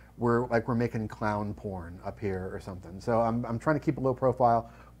that we're making clown porn up here or something. So I'm trying to keep a low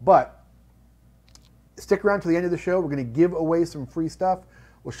profile, but stick around to the end of the show. We're going to give away some free stuff.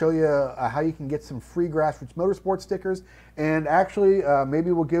 We'll show you how you can get some free Grassroots Motorsports stickers, and actually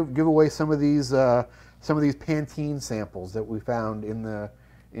maybe we'll give away some of these Pantene samples that we found in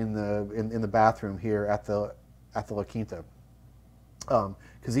the bathroom here at the La Quinta,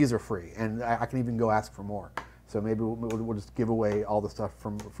 because these are free, and I can even go ask for more. So maybe we'll just give away all the stuff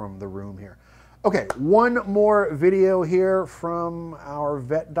from the room here. Okay, one more video here from our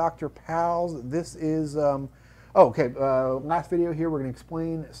Vette Doctor pals. This is last video here, we're going to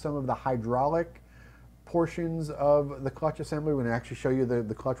explain some of the hydraulic portions of the clutch assembly. We're going to actually show you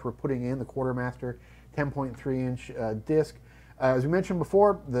the clutch we're putting in, the Quartermaster 10.3-inch disc. As we mentioned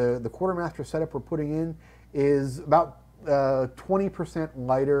before, the Quartermaster setup we're putting in is about 20%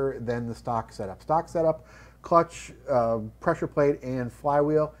 lighter than the stock setup. Stock setup, clutch, pressure plate, and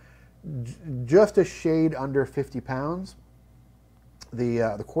flywheel, just a shade under 50 pounds.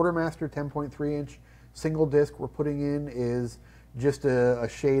 The Quartermaster 10.3-inch single disc we're putting in is just a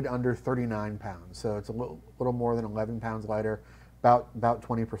shade under 39 pounds. So it's a little more than 11 pounds lighter, about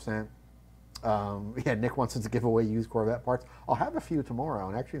 20%. Yeah, Nick wants us to give away used Corvette parts. I'll have a few tomorrow,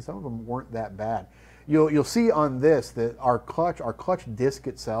 and actually some of them weren't that bad. You'll see on this that our clutch disc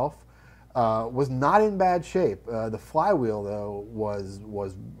itself was not in bad shape. The flywheel though was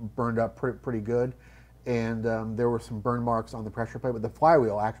burned up pretty good, and there were some burn marks on the pressure plate. But the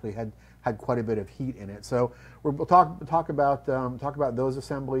flywheel actually had quite a bit of heat in it. So we'll talk about those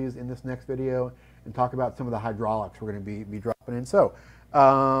assemblies in this next video, and talk about some of the hydraulics we're going to be dropping in. So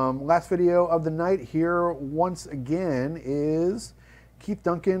last video of the night here once again is Keith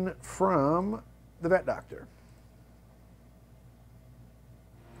Duncan from the Vette Doctor.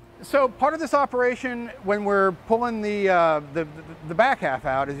 So part of this operation, when we're pulling the back half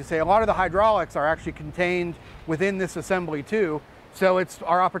out, as you say, a lot of the hydraulics are actually contained within this assembly too. So it's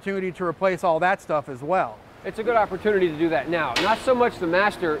our opportunity to replace all that stuff as well. It's a good opportunity to do that now. Not so much the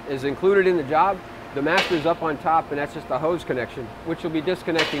master is included in the job. The master is up on top, and that's just a hose connection, which you'll be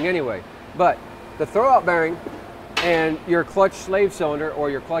disconnecting anyway. But the throwout bearing and your clutch slave cylinder or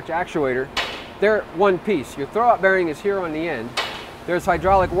your clutch actuator, they're one piece. Your throwout bearing is here on the end. There's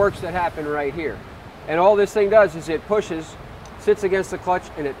hydraulic works that happen right here. And all this thing does is it pushes, sits against the clutch,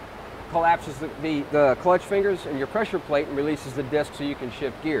 and it collapses the clutch fingers and your pressure plate and releases the disc so you can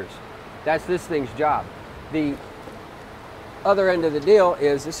shift gears. That's this thing's job. The other end of the deal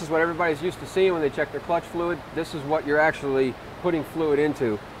is this is what everybody's used to seeing when they check their clutch fluid. This is what you're actually putting fluid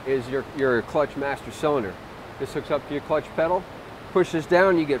into, is your clutch master cylinder. This hooks up to your clutch pedal, pushes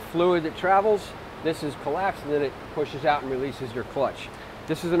down, you get fluid that travels. This is collapsed, and then it pushes out and releases your clutch.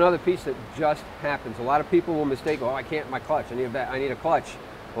 This is another piece that just happens. A lot of people will mistake, oh, I can't my clutch, I need a clutch.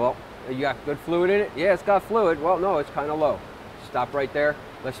 Well, you got good fluid in it? Yeah, it's got fluid. Well, no, it's kind of low. Stop right there.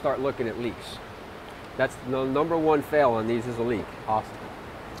 Let's start looking at leaks. That's the number one fail on these, is a leak. Awesome.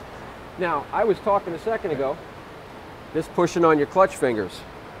 Now, I was talking a second ago, this pushing on your clutch fingers.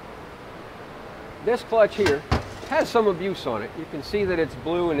 This clutch here has some abuse on it. You can see that it's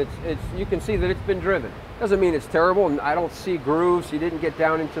blue, and you can see that it's been driven. Doesn't mean it's terrible, and I don't see grooves. You didn't get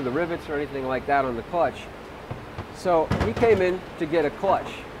down into the rivets or anything like that on the clutch. So he came in to get a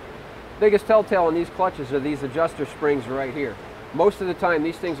clutch. Biggest telltale on these clutches are these adjuster springs right here. Most of the time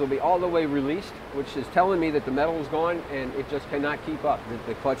these things will be all the way released, which is telling me that the metal is gone and it just cannot keep up, that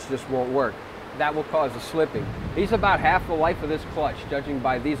the clutch just won't work. That will cause a slipping. He's about half the life of this clutch, judging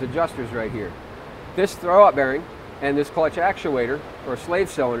by these adjusters right here. This throwout bearing and this clutch actuator, or slave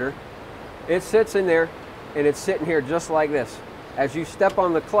cylinder, it sits in there, and it's sitting here just like this. As you step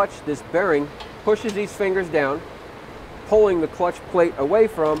on the clutch, this bearing pushes these fingers down, pulling the clutch plate away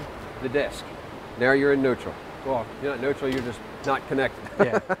from the disc. There you're in neutral. Well, you're not neutral, you're just not connected.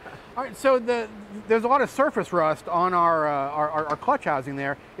 Yeah. All right, so there's a lot of surface rust on our clutch housing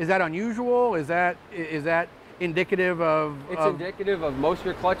there. Is that unusual? Is that indicative of... It's indicative of most of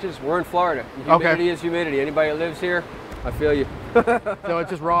your clutches. We're in Florida. Humidity is humidity. Anybody that lives here, I feel you. So it's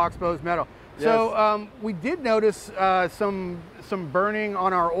just raw exposed metal. Yes. So we did notice some burning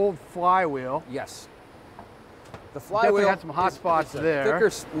on our old flywheel. Yes. The flywheel had some hot spots there.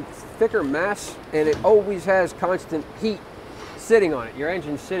 Thicker mass, and it always has constant heat sitting on it. Your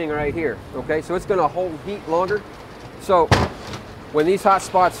engine's sitting right here, okay? So it's gonna hold heat longer. So when these hot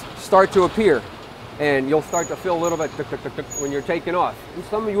spots start to appear, and you'll start to feel a little bit when you're taking off. And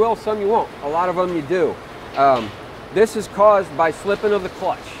some you will, some you won't. A lot of them you do. This is caused by slipping of the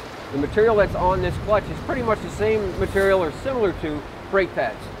clutch. The material that's on this clutch is pretty much the same material or similar to brake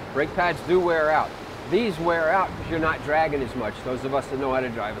pads. Brake pads do wear out. These wear out because you're not dragging as much, those of us that know how to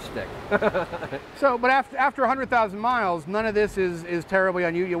drive a stick. So, but after 100,000 miles, none of this is terribly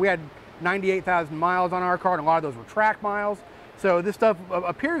unusual. We had 98,000 miles on our car, and a lot of those were track miles. So this stuff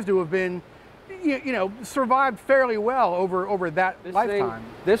appears to have been, you know, survived fairly well over that lifetime.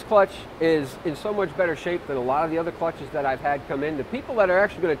 This clutch is in so much better shape than a lot of the other clutches that I've had come in. The people that are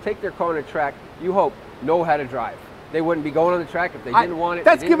actually going to take their car on a track, you hope, know how to drive. They wouldn't be going on the track if they didn't want it.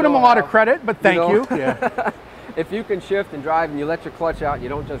 That's giving them a lot of credit, but thank you. Yeah. If you can shift and drive and you let your clutch out, you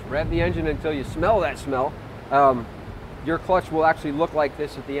don't just rev the engine until you smell that smell, your clutch will actually look like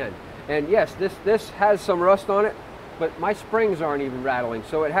this at the end. And yes, this has some rust on it, but my springs aren't even rattling,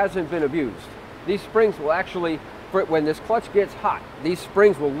 so it hasn't been abused. These springs will actually, when this clutch gets hot, these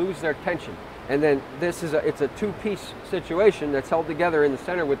springs will lose their tension. And then it's a two-piece situation that's held together in the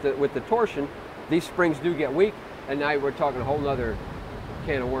center with the torsion. These springs do get weak, and now we're talking a whole nother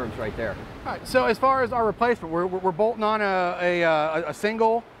can of worms right there. All right, so as far as our replacement, we're bolting on a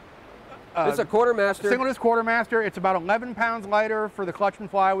single It's a quartermaster. Single disc quartermaster. It's about 11 pounds lighter for the clutch and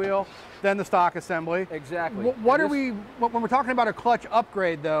flywheel than the stock assembly. Exactly. When we're talking about a clutch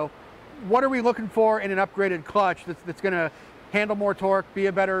upgrade though, what are we looking for in an upgraded clutch that's going to handle more torque, be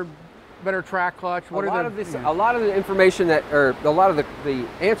a better track clutch? A lot of the information or a lot of the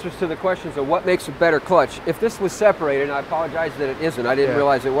answers to the questions of what makes a better clutch, if this was separated, and I apologize that it isn't, I didn't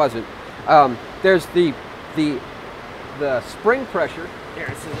realize it wasn't, there's the spring pressure. Here,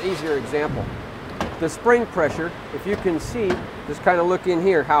 this is an easier example. The spring pressure, if you can see, just kind of look in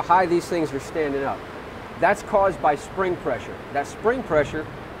here, how high these things are standing up. That's caused by spring pressure. That spring pressure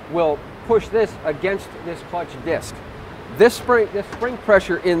will push this against this clutch disc. This spring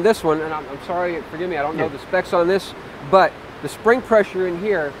pressure in this one, and I'm sorry, forgive me, I don't know the specs on this, but the spring pressure in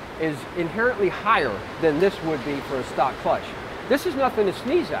here is inherently higher than this would be for a stock clutch. This is nothing to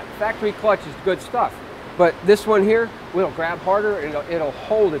sneeze at. Factory clutch is good stuff. But this one here will grab harder, and it'll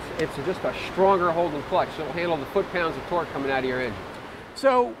hold. It's just a stronger holding clutch. So it'll handle the foot-pounds of torque coming out of your engine.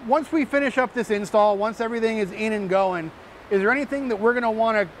 So once we finish up this install, once everything is in and going, is there anything that we're going to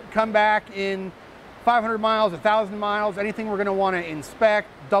want to come back in 500 miles, 1,000 miles, anything we're going to want to inspect,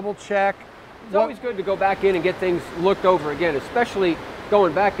 double check? It's always good to go back in and get things looked over again, especially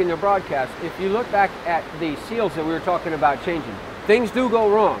going back in the broadcast. If you look back at the seals that we were talking about changing, things do go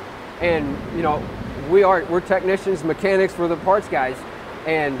wrong. And, you know, we're technicians, mechanics, we're the parts guys.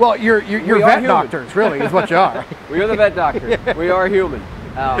 And well, you're vet doctors, really, is what you are. We are the vet doctors. We are human.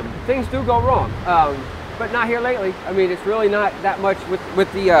 Things do go wrong, but not here lately. I mean, it's really not that much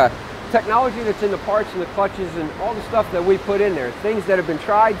with the technology that's in the parts and the clutches and all the stuff that we put in there. Things that have been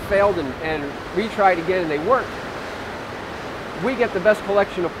tried, failed, and retried again, and they work. We get the best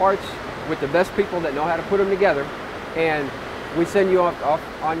collection of parts with the best people that know how to put them together, and we send you off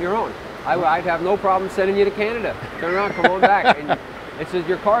on your own. I'd have no problem sending you to Canada. Turn around, come on back. And it says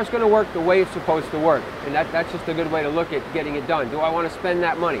your car's going to work the way it's supposed to work. And that's just a good way to look at getting it done. Do I want to spend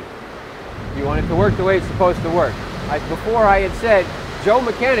that money? You want it to work the way it's supposed to work. Before I had said, Joe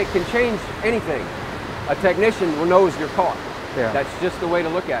Mechanic can change anything. A technician knows your car. Yeah. That's just the way to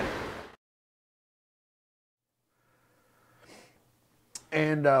look at it.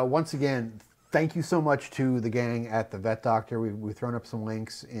 And once again, thank you so much to the gang at the Vette Doctor. We've thrown up some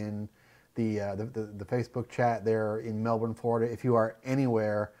links in the Facebook chat there in Melbourne, Florida. If you are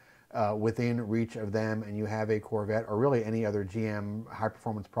anywhere within reach of them and you have a Corvette or really any other GM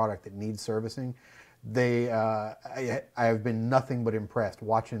high-performance product that needs servicing, I have been nothing but impressed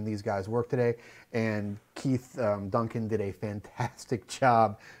watching these guys work today. And Keith Duncan did a fantastic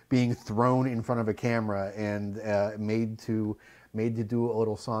job being thrown in front of a camera and made to do a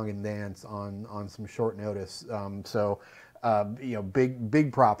little song and dance on some short notice. You know,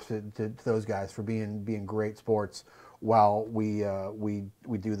 big props to those guys for being great sports while we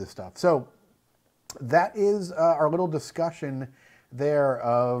do this stuff. So that is our little discussion there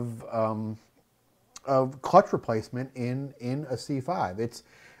of clutch replacement in a C5. It's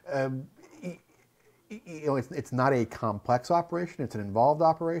you know, it's not a complex operation. It's an involved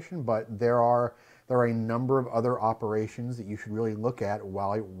operation, but there are a number of other operations that you should really look at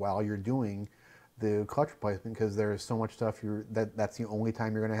while you're doing the clutch replacement, because there's so much stuff that's the only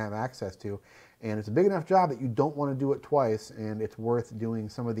time you're going to have access to, and it's a big enough job that you don't want to do it twice, and it's worth doing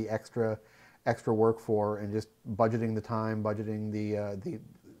some of the extra work for, and just budgeting the time, budgeting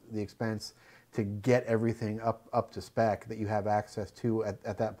the expense to get everything up to spec that you have access to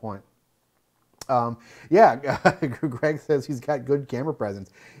at that point. Yeah, Greg says he's got good camera presence.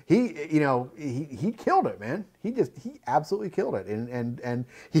 He killed it, man. He absolutely killed it. And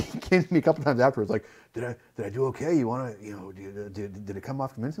he came to me a couple times afterwards, like, did I do okay? You want to, did it come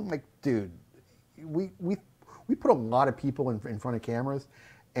off convincing? I'm like, dude, we put a lot of people in front of cameras,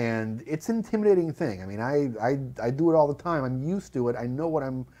 and it's an intimidating thing. I mean, I do it all the time. I'm used to it. I know what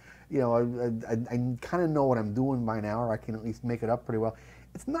I'm, I kind of know what I'm doing by now, or I can at least make it up pretty well.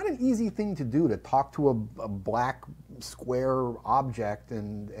 It's not an easy thing to do, to talk to a black square object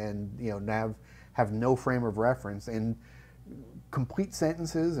and have no frame of reference and complete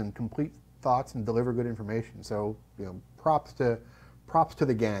sentences and complete thoughts and deliver good information. So props to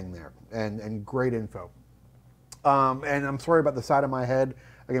the gang there, and great info. And I'm sorry about the side of my head.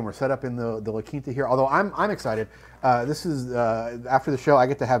 Again, we're set up in the La Quinta here. Although I'm excited. This is after the show I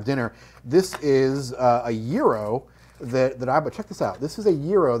get to have dinner. This is a gyro that I bought. Check this out. This is a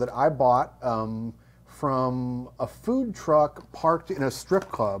gyro that I bought from a food truck parked in a strip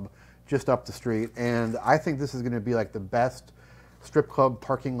club just up the street, and I think this is going to be like the best strip club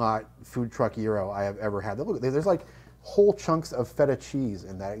parking lot food truck gyro I have ever had. Look, there's like whole chunks of feta cheese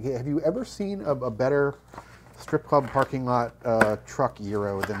in that. Have you ever seen a better strip club parking lot truck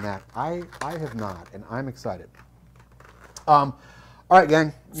Euro than that. I have not, and I'm excited. All right,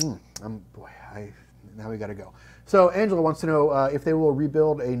 gang. Now we got to go. So Angela wants to know if they will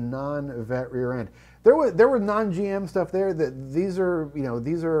rebuild a non-Vette rear end. There were non-GM stuff there. That these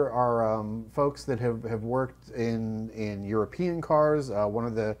are our folks that have worked in European cars. One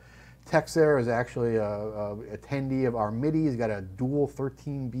of the techs there is actually a attendee of our MIDI. He's got a dual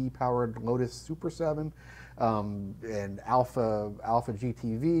 13B powered Lotus Super 7 and Alpha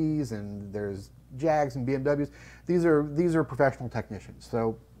GTVs, and there's Jags and BMWs. These are professional technicians.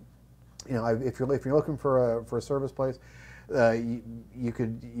 So, if you're looking for a service place, you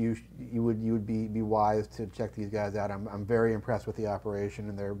would be wise to check these guys out. I'm very impressed with the operation,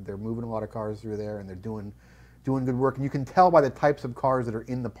 and they're moving a lot of cars through there, and they're doing good work. And you can tell by the types of cars that are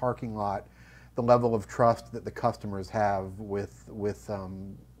in the parking lot the level of trust that the customers have with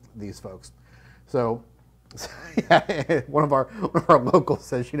these folks. So. Yeah, one of our locals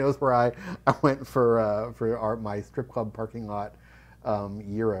says she knows where I went for my strip club parking lot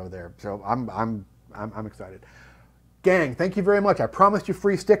Euro there. So I'm excited. Gang, thank you very much. I promised you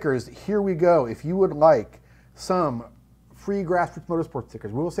free stickers. Here we go. If you would like some free Grassroots Motorsports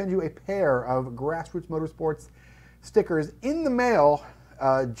stickers, we will send you a pair of Grassroots Motorsports stickers in the mail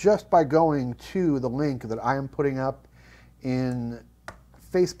just by going to the link that I am putting up in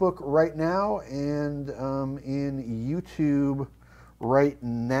Facebook right now and in YouTube right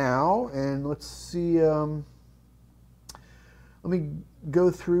now. And let's see, let me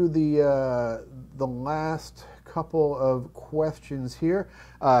go through the last couple of questions here.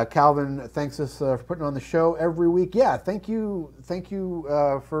 Calvin thanks us for putting on the show every week. Yeah, thank you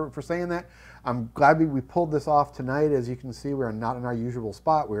for saying that. I'm glad we pulled this off tonight. As you can see, we're not in our usual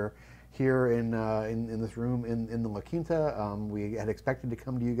spot. We're here in this room in the La Quinta. We had expected to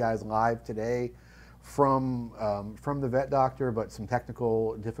come to you guys live today from the Vette Doctor, but some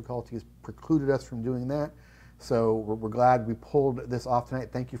technical difficulties precluded us from doing that. So we're glad we pulled this off tonight.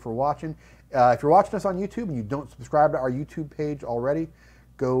 Thank you for watching. If you're watching us on YouTube and you don't subscribe to our YouTube page already,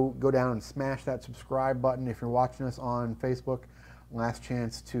 go down and smash that subscribe button. If you're watching us on Facebook, last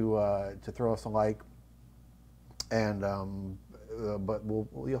chance to throw us a like. And but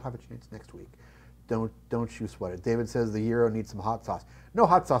you'll have a chance next week. Don't you sweat it. David says the Euro needs some hot sauce. No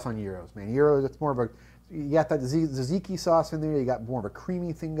hot sauce on Euros, man. Euros, it's more of you got that tzatziki sauce in there. You got more of a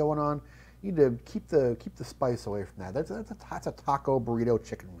creamy thing going on. You need to keep the spice away from that. That's a taco, burrito,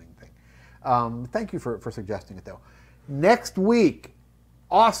 chicken wing thing. Thank you for suggesting it though. Next week,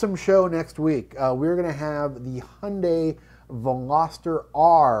 awesome show next week. We're gonna have the Hyundai Veloster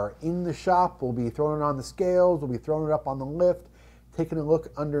R in the shop. We'll be throwing it on the scales. We'll be throwing it up on the lift, taking a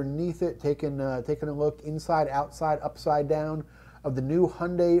look underneath it, taking a look inside, outside, upside down of the new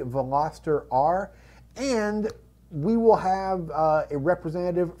Hyundai Veloster R. And we will have a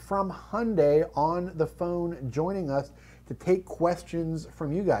representative from Hyundai on the phone joining us to take questions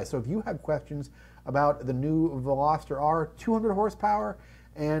from you guys. So if you have questions about the new Veloster R, 200 horsepower,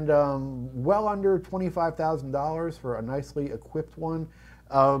 and well under $25,000 for a nicely equipped one.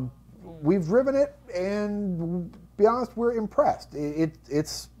 We've driven it, and to be honest, we're impressed.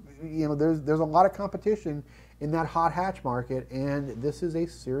 It's there's a lot of competition in that hot hatch market, and this is a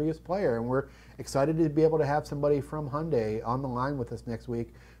serious player, and we're excited to be able to have somebody from Hyundai on the line with us next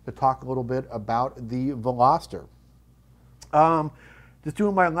week to talk a little bit about the Veloster. Just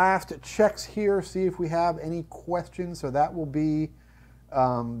doing my last checks here, see if we have any questions. So that will be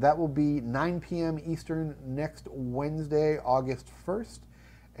 9 p.m. Eastern next Wednesday, August 1st,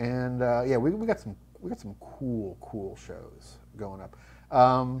 and yeah, we got some cool shows going up.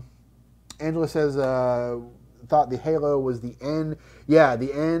 Angela says thought the Halo was the N. Yeah,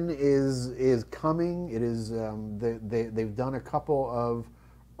 the N is coming. It is. They've done a couple of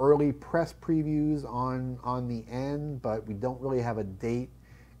early press previews on the N, but we don't really have a date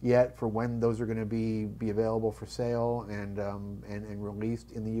yet for when those are going to be available for sale and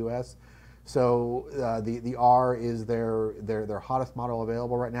released in the U.S. So the R is their hottest model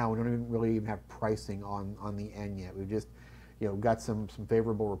available right now. We don't really even have pricing on the N yet. We've just got some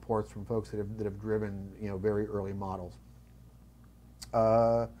favorable reports from folks that have driven very early models.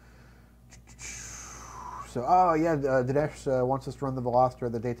 So Dinesh wants us to run the Veloster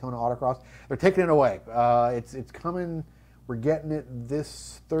at the Daytona Autocross. They're taking it away. It's coming. We're getting it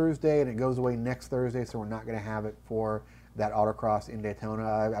this Thursday, and it goes away next Thursday. So we're not going to have it for that Autocross in Daytona.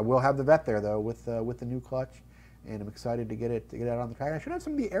 I will have the Vette there though with the new clutch, and I'm excited to get it out on the track. I should have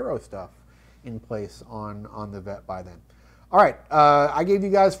some of the aero stuff in place on the Vette by then. All right, I gave you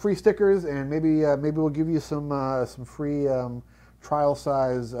guys free stickers, and maybe we'll give you some free trial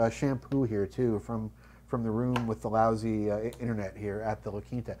size shampoo here too from from the room with the lousy internet here at the La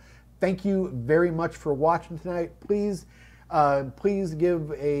Quinta. Thank you very much for watching tonight. Please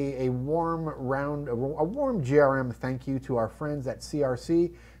give a warm GRM thank you to our friends at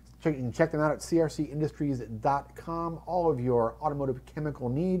CRC. You can check them out at crcindustries.com. All of your automotive chemical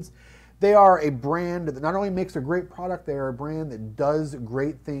needs. They are a brand that not only makes a great product, they are a brand that does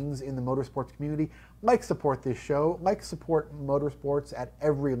great things in the motorsports community, like support this show, like support motorsports at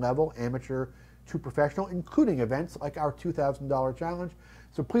every level, amateur to professional, including events like our $2,000 challenge.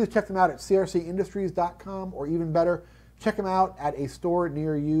 So please check them out at crcindustries.com, or even better, check them out at a store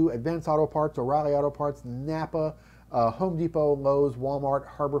near you, Advance Auto Parts, O'Reilly Auto Parts, Napa, Home Depot, Lowe's, Walmart,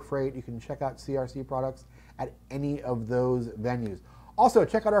 Harbor Freight. You can check out CRC products at any of those venues. Also,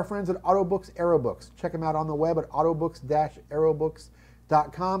 check out our friends at Autobooks Aerobooks. Check them out on the web at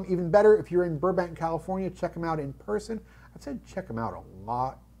autobooks-aerobooks.com. Even better, if you're in Burbank, California, check them out in person. I've said check them out a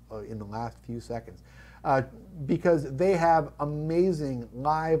lot in the last few seconds because they have amazing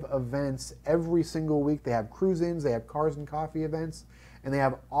live events every single week. They have cruise-ins, they have cars and coffee events, and they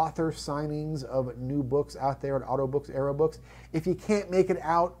have author signings of new books out there at Autobooks Aerobooks. If you can't make it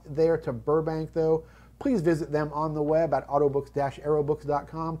out there to Burbank, though, please visit them on the web at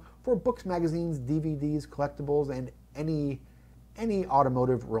autobooks-aerobooks.com for books, magazines, DVDs, collectibles, and any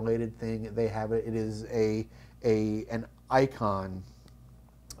automotive-related thing they have. It is an icon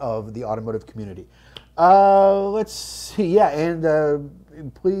of the automotive community. Let's see, yeah, and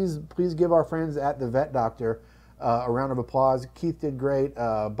please give our friends at the Vette Doctor a round of applause. Keith did great.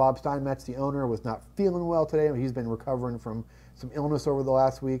 Bob Steinmetz, the owner, was not feeling well today. He's been recovering from some illness over the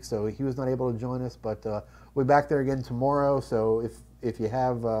last week, so he was not able to join us. But we'll be back there again tomorrow. So if you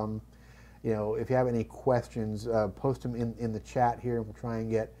have if you have any questions, post them in the chat here, and we'll try and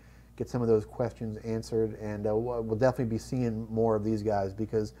get some of those questions answered. And we'll definitely be seeing more of these guys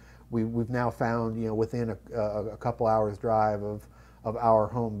because we've now found, within a couple hours drive of our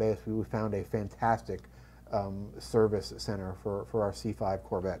home base, we found a fantastic service center for our C5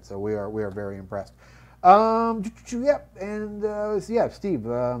 Corvette. So we are very impressed. Yep, and yeah, Steve,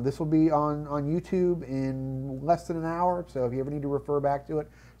 this will be on YouTube in less than an hour. So if you ever need to refer back to it,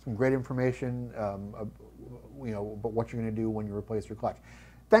 some great information, about what you're going to do when you replace your clutch.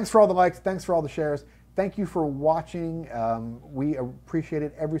 Thanks for all the likes. Thanks for all the shares. Thank you for watching. We appreciate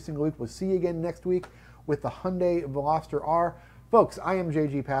it every single week. We'll see you again next week with the Hyundai Veloster R. Folks, I am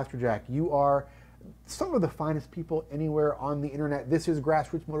JG Pasterjack. You are some of the finest people anywhere on the internet. This is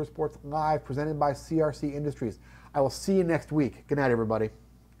Grassroots Motorsports Live, presented by CRC Industries. I will see you next week. Good night, everybody.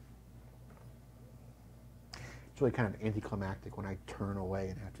 It's really kind of anticlimactic when I turn away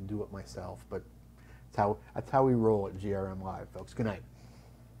and have to do it myself, but that's how we roll at GRM Live, folks. Good night.